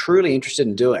you are truly interested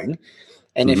in doing,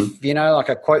 and if, like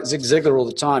I quote Zig Ziglar all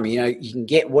the time, you can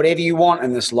get whatever you want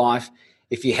in this life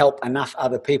if you help enough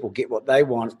other people get what they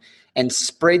want and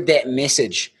spread that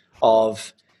message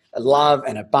of love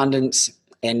and abundance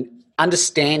and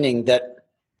understanding that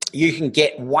you can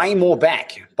get way more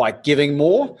back by giving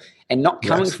more and not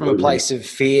coming from a place of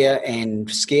fear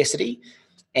and scarcity.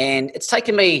 And it's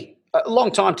taken me a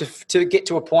long time to get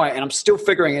to a point, and I'm still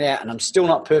figuring it out, and I'm still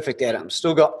not perfect at it. I'm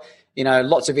still got,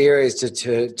 lots of areas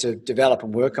to develop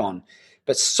and work on.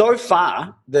 But so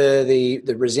far,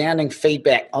 the resounding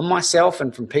feedback on myself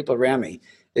and from people around me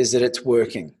is that it's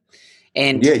working.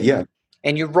 And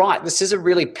and you're right. This is a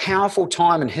really powerful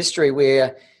time in history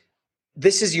where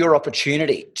this is your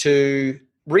opportunity to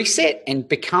reset and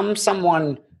become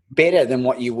someone better than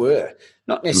what you were.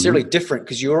 Not necessarily different,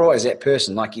 because you're always that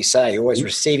person, like you say, you're always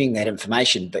receiving that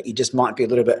information, but you just might be a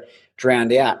little bit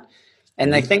drowned out.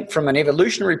 And they think from an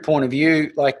evolutionary point of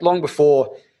view, like long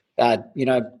before,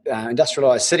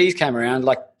 industrialized cities came around,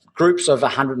 like groups of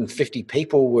 150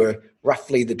 people were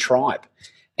roughly the tribe.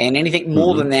 And anything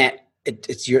more than that,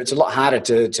 it's a lot harder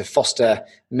to foster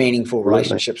meaningful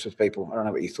relationships with people. I don't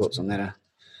know what your thoughts on that are.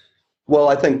 Well,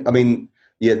 I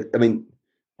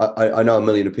know a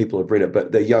million of people have read it,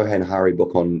 but the Johann Hari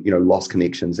book on, lost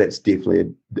connections, that's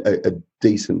definitely a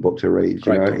decent book to read.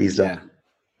 Great book, he's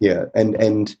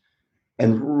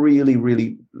and really,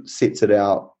 really sets it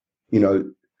out,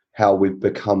 how we've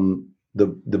become the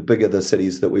bigger the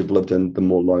cities that we've lived in, the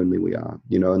more lonely we are,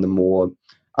 and the more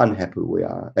unhappy we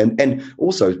are. And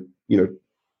also,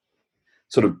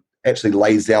 sort of actually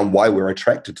lays down why we're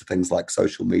attracted to things like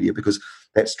social media, because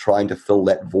that's trying to fill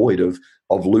that void of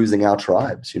losing our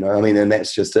tribes, and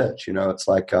that's just it, it's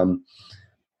like,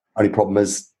 only problem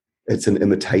is it's an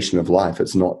imitation of life.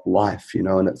 It's not life,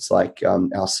 and it's like,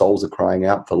 our souls are crying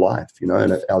out for life, and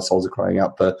our souls are crying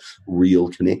out for real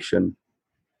connection.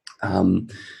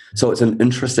 So it's an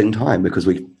interesting time because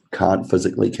we can't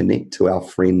physically connect to our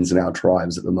friends and our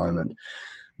tribes at the moment.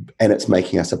 And it's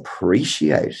making us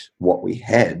appreciate what we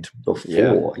had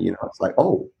before, it's like,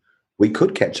 oh, we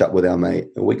could catch up with our mate,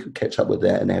 and we could catch up with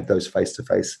that and have those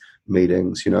face-to-face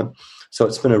meetings, So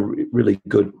it's been a really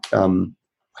good,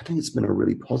 I think it's been a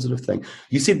really positive thing.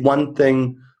 You said one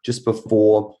thing just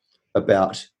before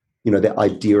about, that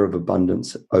idea of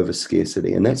abundance over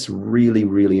scarcity. And that's really,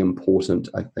 really important,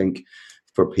 I think,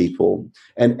 for people.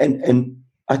 And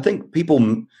I think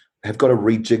people have got to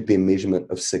rejig their measurement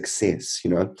of success.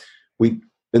 We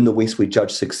in the West, we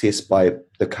judge success by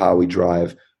the car we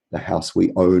drive, the house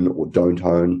we own or don't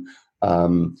own,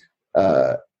 the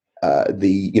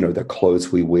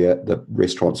clothes we wear, the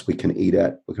restaurants we can eat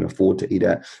at, we can afford to eat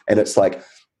at. And it's like,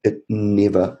 it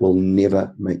will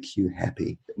never make you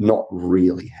happy, not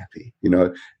really happy.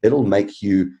 It'll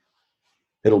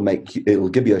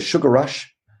give you a sugar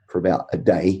rush for about a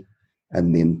day,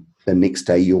 and then the next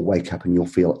day you'll wake up and you'll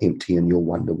feel empty and you'll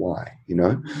wonder why,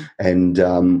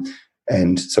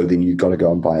 and so then you've got to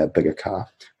go and buy a bigger car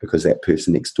because that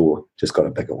person next door just got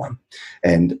a bigger one.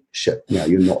 And shit,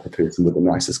 you're not the person with the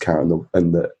nicest car in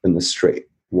the street.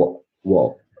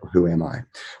 Who am I?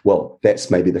 Well, that's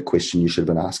maybe the question you should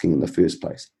have been asking in the first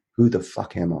place. Who the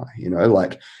fuck am I?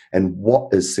 And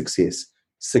what is success?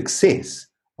 Success,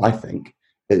 I think,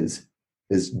 is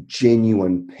is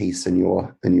genuine peace in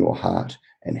your heart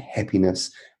and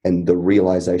happiness, and the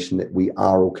realization that we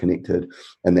are all connected,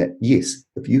 and that, yes,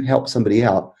 if you help somebody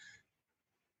out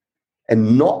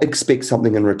and not expect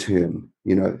something in return,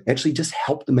 actually just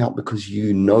help them out because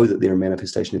you know that they're a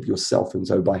manifestation of yourself. And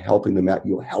so by helping them out,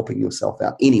 you're helping yourself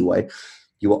out anyway.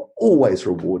 You are always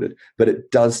rewarded. But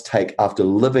it does take, after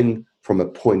living from a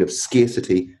point of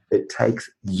scarcity, it takes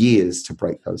years to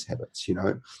break those habits,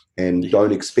 and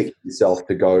don't expect yourself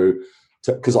to go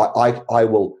to, because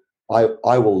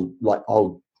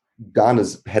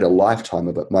Dana's had a lifetime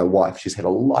of it. My wife, she's had a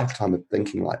lifetime of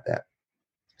thinking like that.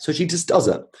 So she just does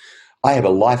it. I have a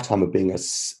lifetime of being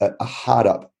a hard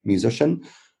up musician.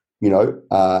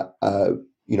 I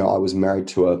was married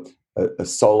to a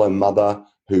solo mother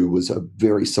who was a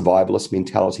very survivalist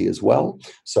mentality as well.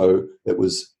 So it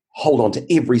was hold on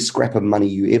to every scrap of money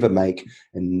you ever make,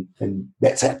 and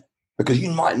that's it. Because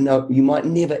you might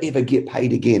never ever get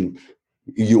paid again.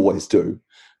 You always do.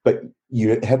 But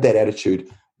you have that attitude,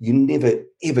 you never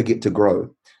ever get to grow.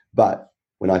 But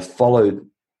when I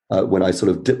sort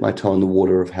of dipped my toe in the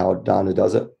water of how Dana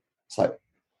does it, it's like,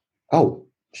 oh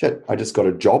shit, I just got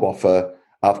a job offer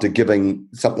after giving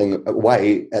something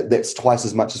away that's twice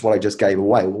as much as what I just gave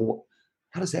away. Well,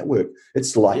 how does that work?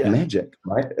 It's like magic,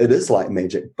 right? It is like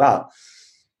magic, but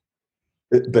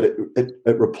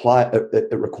it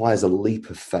requires a leap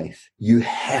of faith. You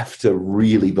have to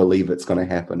really believe it's going to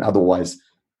happen. Otherwise,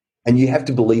 and you have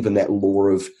to believe in that law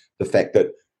of the fact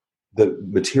that the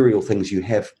material things you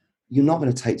have, you're not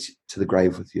going to take to the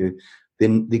grave with you.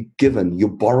 Then they're given. You're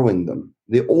borrowing them.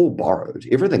 They're all borrowed.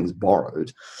 Everything's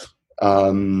borrowed.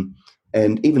 And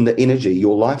even the energy,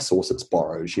 your life source, it's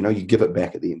borrowed. You give it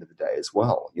back at the end of the day as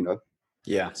well.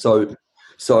 Yeah. So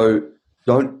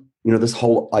don't. This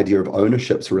whole idea of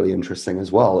ownership is really interesting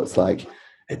as well. It's like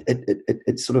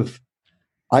it's sort of.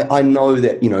 I know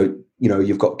that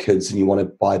you've got kids and you want to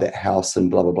buy that house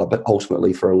and blah blah blah, but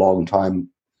ultimately for a long time,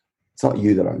 it's not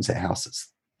you that owns that house.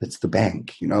 It's the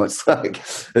bank. It's like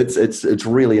it's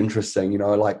really interesting.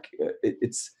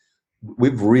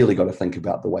 We've really got to think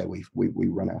about the way we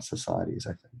run our societies,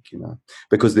 I think,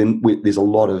 because then there's a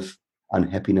lot of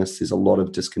unhappiness, there's a lot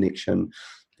of disconnection,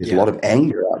 there's a lot of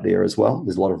anger out there as well,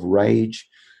 there's a lot of rage.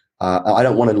 I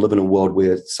don't want to live in a world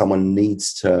where someone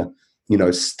needs to,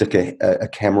 stick a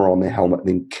camera on their helmet,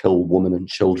 then kill women and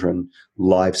children,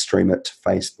 live stream it to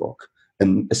Facebook,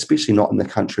 and especially not in the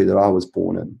country that I was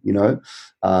born in,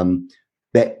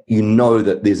 that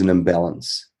that there's an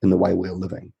imbalance in the way we're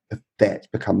living. If that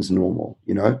becomes normal,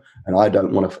 and I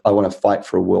want to fight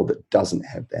for a world that doesn't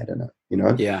have that in it,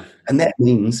 Yeah. And that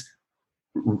means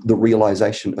the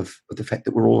realization of the fact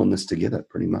that we're all in this together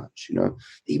pretty much,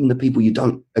 even the people you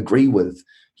don't agree with,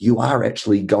 you are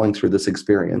actually going through this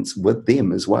experience with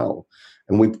them as well.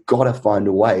 And we've got to find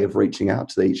a way of reaching out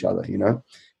to each other,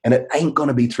 and it ain't going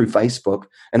to be through Facebook,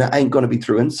 and it ain't going to be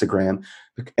through Instagram,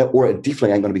 or it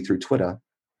definitely ain't going to be through Twitter.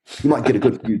 You might get a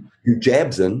good few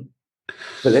jabs in,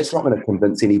 but that's not going to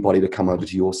convince anybody to come over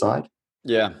to your side.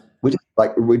 Yeah. We're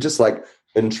just like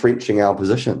entrenching our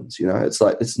positions, It's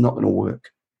like, it's not going to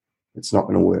work. It's not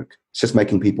going to work. It's just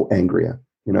making people angrier,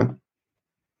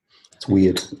 It's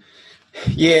weird.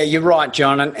 Yeah, you're right,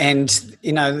 John. And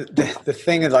the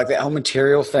thing is, like, that whole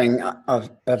material thing,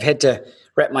 I've had to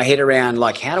wrap my head around,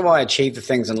 like, how do I achieve the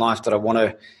things in life that I want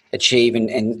to achieve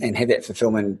and have that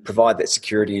fulfillment, provide that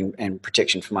security and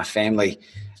protection for my family,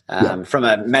 from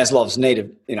a Maslow's need of,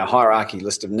 hierarchy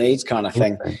list of needs kind of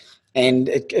thing. Okay. And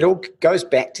it all goes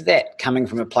back to that, coming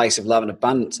from a place of love and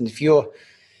abundance. And if you're,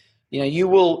 you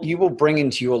will bring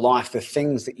into your life the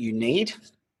things that you need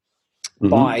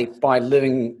by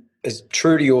living as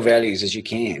true to your values as you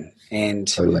can. And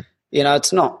Totally.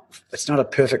 It's not a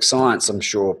perfect science, I'm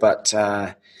sure, but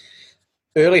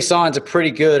early signs are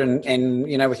pretty good. And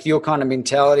with your kind of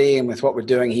mentality and with what we're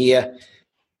doing here,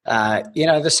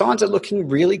 the signs are looking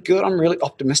really good. I'm really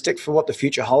optimistic for what the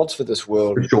future holds for this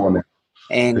world. For sure, man.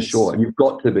 And for sure. And you've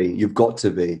got to be,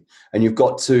 and you've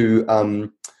got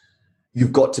to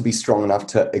be strong enough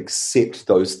to accept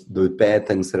the bad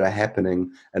things that are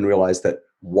happening and realize that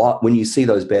when you see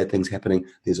those bad things happening,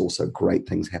 there's also great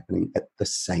things happening at the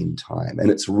same time. And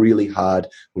it's really hard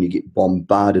when you get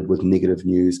bombarded with negative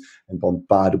news and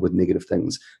bombarded with negative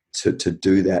things to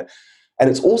do that. And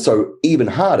it's also even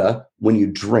harder when you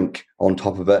drink on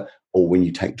top of it, or when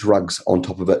you take drugs on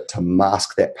top of it to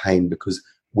mask that pain, because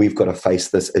we've got to face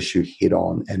this issue head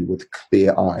on and with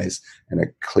clear eyes and a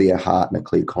clear heart and a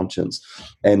clear conscience.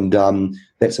 And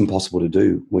that's impossible to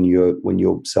do when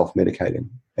you're self-medicating,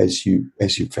 as you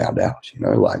found out,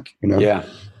 Yeah.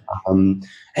 And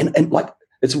like,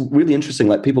 it's really interesting.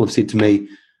 Like, people have said to me,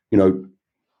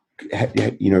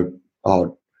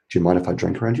 oh, do you mind if I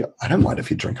drink around you? I don't mind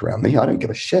if you drink around me. I don't give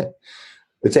a shit.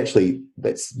 It's actually,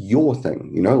 that's your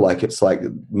thing, like it's like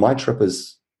my trip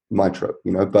is my trip,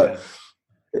 but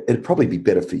it'd probably be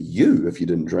better for you if you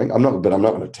didn't drink. I'm not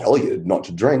going to tell you not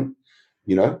to drink,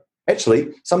 Actually,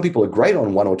 some people are great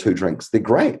on 1 or 2 drinks. They're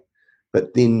great.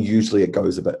 But then usually it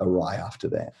goes a bit awry after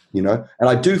that, And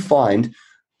I do find,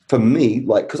 for me,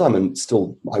 like, because I'm in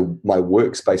still, my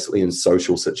work's basically in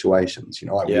social situations.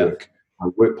 My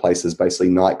workplace is basically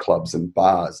nightclubs and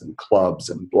bars and clubs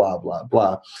and blah, blah,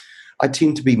 blah. I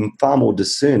tend to be far more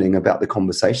discerning about the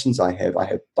conversations I have. I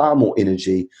have far more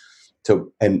energy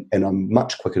and I'm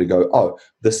much quicker to go, oh,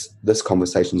 this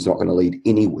conversation is not going to lead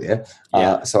anywhere.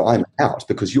 So I'm out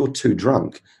because you're too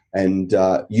drunk and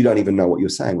you don't even know what you're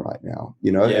saying right now,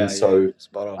 So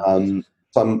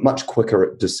I'm much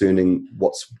quicker at discerning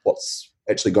what's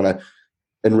actually going to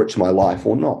enrich my life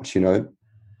or not,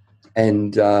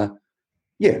 And so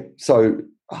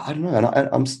I don't know. And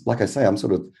I'm like I say, I'm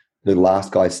sort of the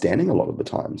last guy standing a lot of the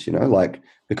times,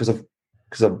 because I've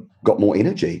got more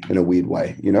energy in a weird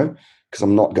way, because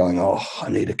I'm not going, oh, I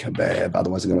need a kebab,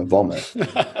 otherwise I'm going to vomit.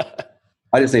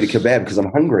 I just need a kebab because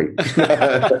I'm hungry.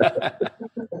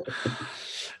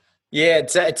 Yeah,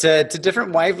 it's a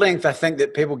different wavelength, I think,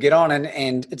 that people get on,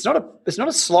 and it's not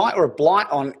a slight or a blight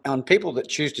on people that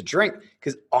choose to drink,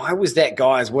 because I was that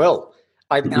guy as well.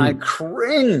 And I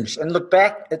cringe and look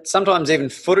back at sometimes even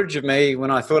footage of me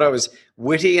when I thought I was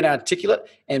witty and articulate,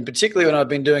 and particularly when I've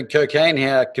been doing cocaine,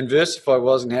 how conversive I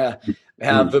was and how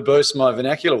verbose my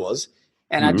vernacular was.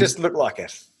 And I just looked like a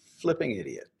flipping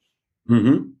idiot.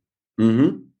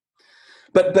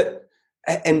 But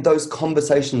and those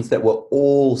conversations that were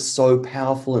all so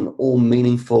powerful and all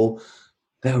meaningful,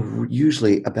 they're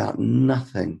usually about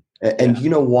nothing. And you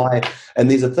know why?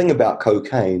 And there's a thing about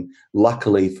cocaine,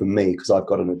 luckily for me, because I've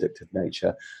got an addictive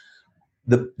nature,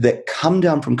 that come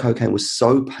down from cocaine was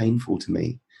so painful to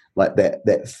me. Like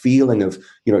that feeling of,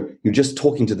 you're just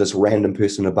talking to this random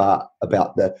person about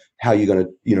how you're going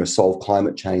to, solve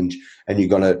climate change, and you're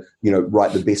going to,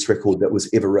 write the best record that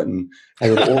was ever written.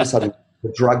 And then all of a sudden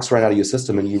the drugs run out of your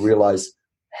system and you realize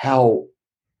how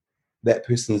that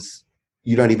person's,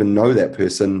 you don't even know that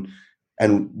person.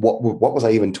 And what was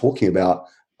I even talking about?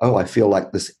 Oh, I feel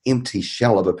like this empty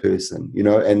shell of a person,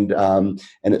 and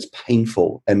it's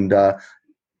painful. And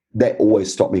that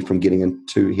always stopped me from getting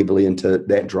too heavily into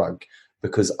that drug,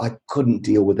 because I couldn't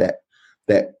deal with that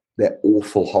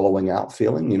awful hollowing out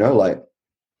feeling,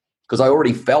 because I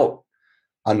already felt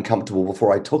uncomfortable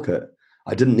before I took it.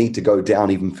 I didn't need to go down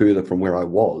even further from where I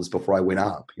was before I went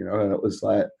up, and it was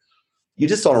like, you're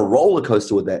just on a roller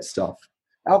coaster with that stuff.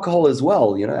 Alcohol as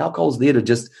well, alcohol's there to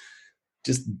just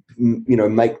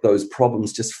make those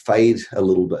problems just fade a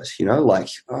little bit,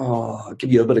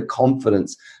 give you a bit of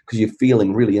confidence because you're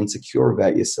feeling really insecure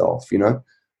about yourself,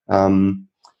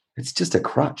 it's just a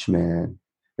crutch, man.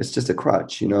 It's just a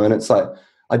crutch, and it's like,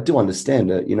 I do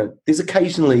understand it, there's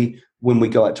occasionally when we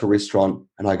go out to a restaurant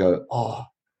and I go, oh,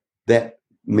 that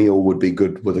meal would be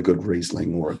good with a good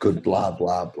Riesling or a good blah,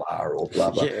 blah, blah, or blah,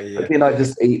 blah. Yeah. But then I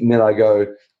just eat and then I go,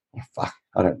 oh, fuck,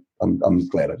 I'm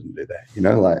glad I didn't do that,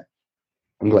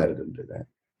 I'm glad I didn't do that.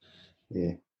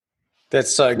 Yeah.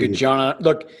 That's so good, John.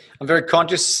 Look, I'm very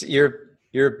conscious you're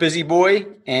a busy boy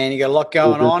and you got a lot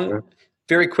going on.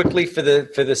 Very quickly for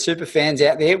the super fans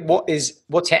out there,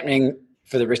 what's happening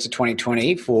for the rest of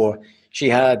 2020 for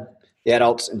Shihad, the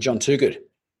adults, and John Toogood?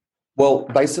 Well,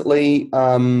 basically,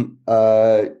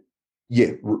 like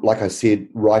I said,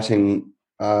 writing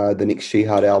the next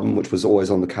Shihad album, which was always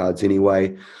on the cards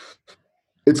anyway.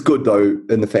 It's good, though,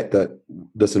 in the fact that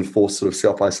this enforced sort of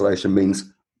self-isolation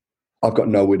means I've got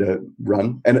nowhere to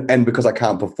run. And because I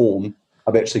can't perform,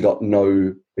 I've actually got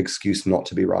no excuse not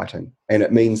to be writing. And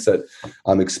it means that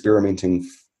I'm experimenting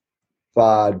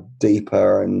far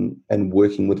deeper and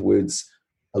working with words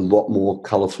a lot more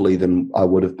colourfully than I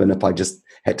would have been if I just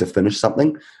had to finish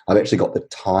something. I've actually got the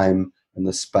time and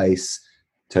the space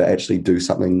to actually do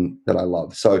something that I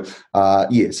love. So, so I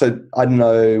don't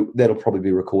know, that'll probably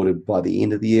be recorded by the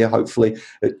end of the year, hopefully.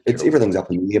 It's everything's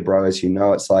up in the air, bro, as you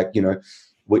know. It's like,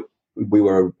 we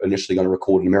were initially going to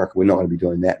record in America. We're not going to be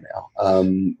doing that now.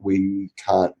 We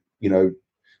can't,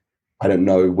 I don't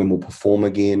know when we'll perform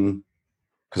again,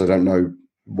 because I don't know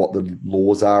what the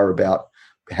laws are about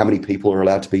how many people are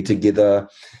allowed to be together.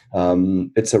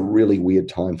 It's a really weird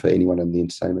time for anyone in the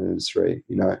entertainment industry.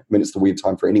 I mean, it's the weird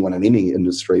time for anyone in any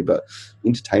industry, but the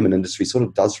entertainment industry sort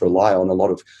of does rely on a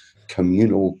lot of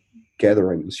communal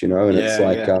gatherings, and it's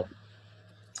like,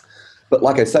 but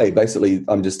like I say, basically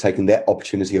I'm just taking that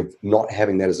opportunity of not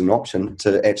having that as an option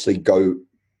to actually go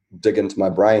dig into my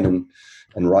brain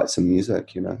write some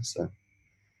music, so.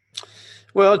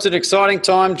 Well, it's an exciting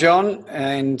time, John,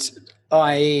 and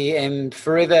I am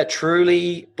forever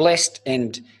truly blessed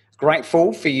and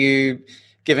grateful for you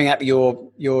giving up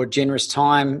your generous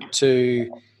time to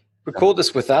record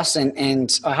this with us.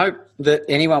 And I hope that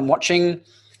anyone watching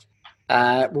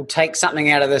will take something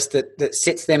out of this that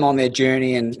sets them on their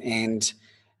journey and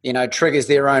triggers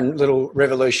their own little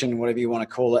revolution, whatever you want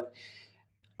to call it.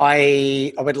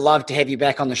 I would love to have you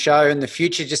back on the show in the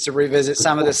future just to revisit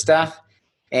some of this stuff.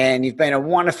 And you've been a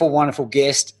wonderful, wonderful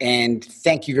guest. And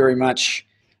thank you very much,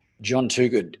 John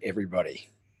Toogood, everybody.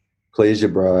 Pleasure,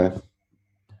 bro.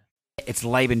 It's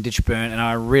Laban Ditchburn, and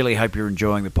I really hope you're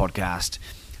enjoying the podcast.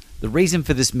 The reason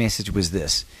for this message was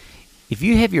this. If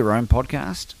you have your own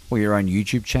podcast or your own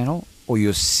YouTube channel, or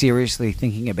you're seriously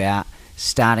thinking about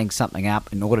starting something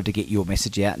up in order to get your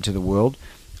message out into the world,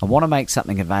 I want to make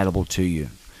something available to you.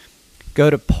 Go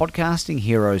to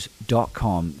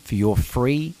podcastingheroes.com for your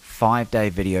free 5-day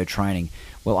video training.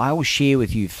 Well, I will share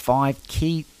with you 5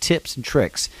 key tips and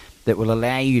tricks that will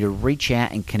allow you to reach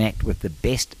out and connect with the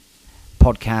best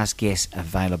podcast guests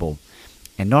available.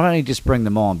 And not only just bring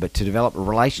them on, but to develop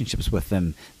relationships with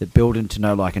them that build into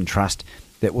know, like, and trust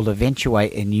that will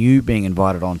eventuate in you being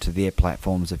invited onto their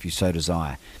platforms if you so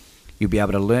desire. You'll be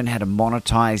able to learn how to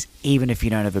monetize even if you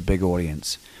don't have a big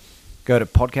audience. Go to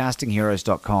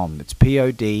podcastingheroes.com. It's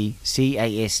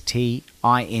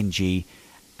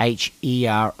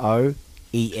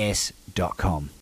podcastingheroes.com.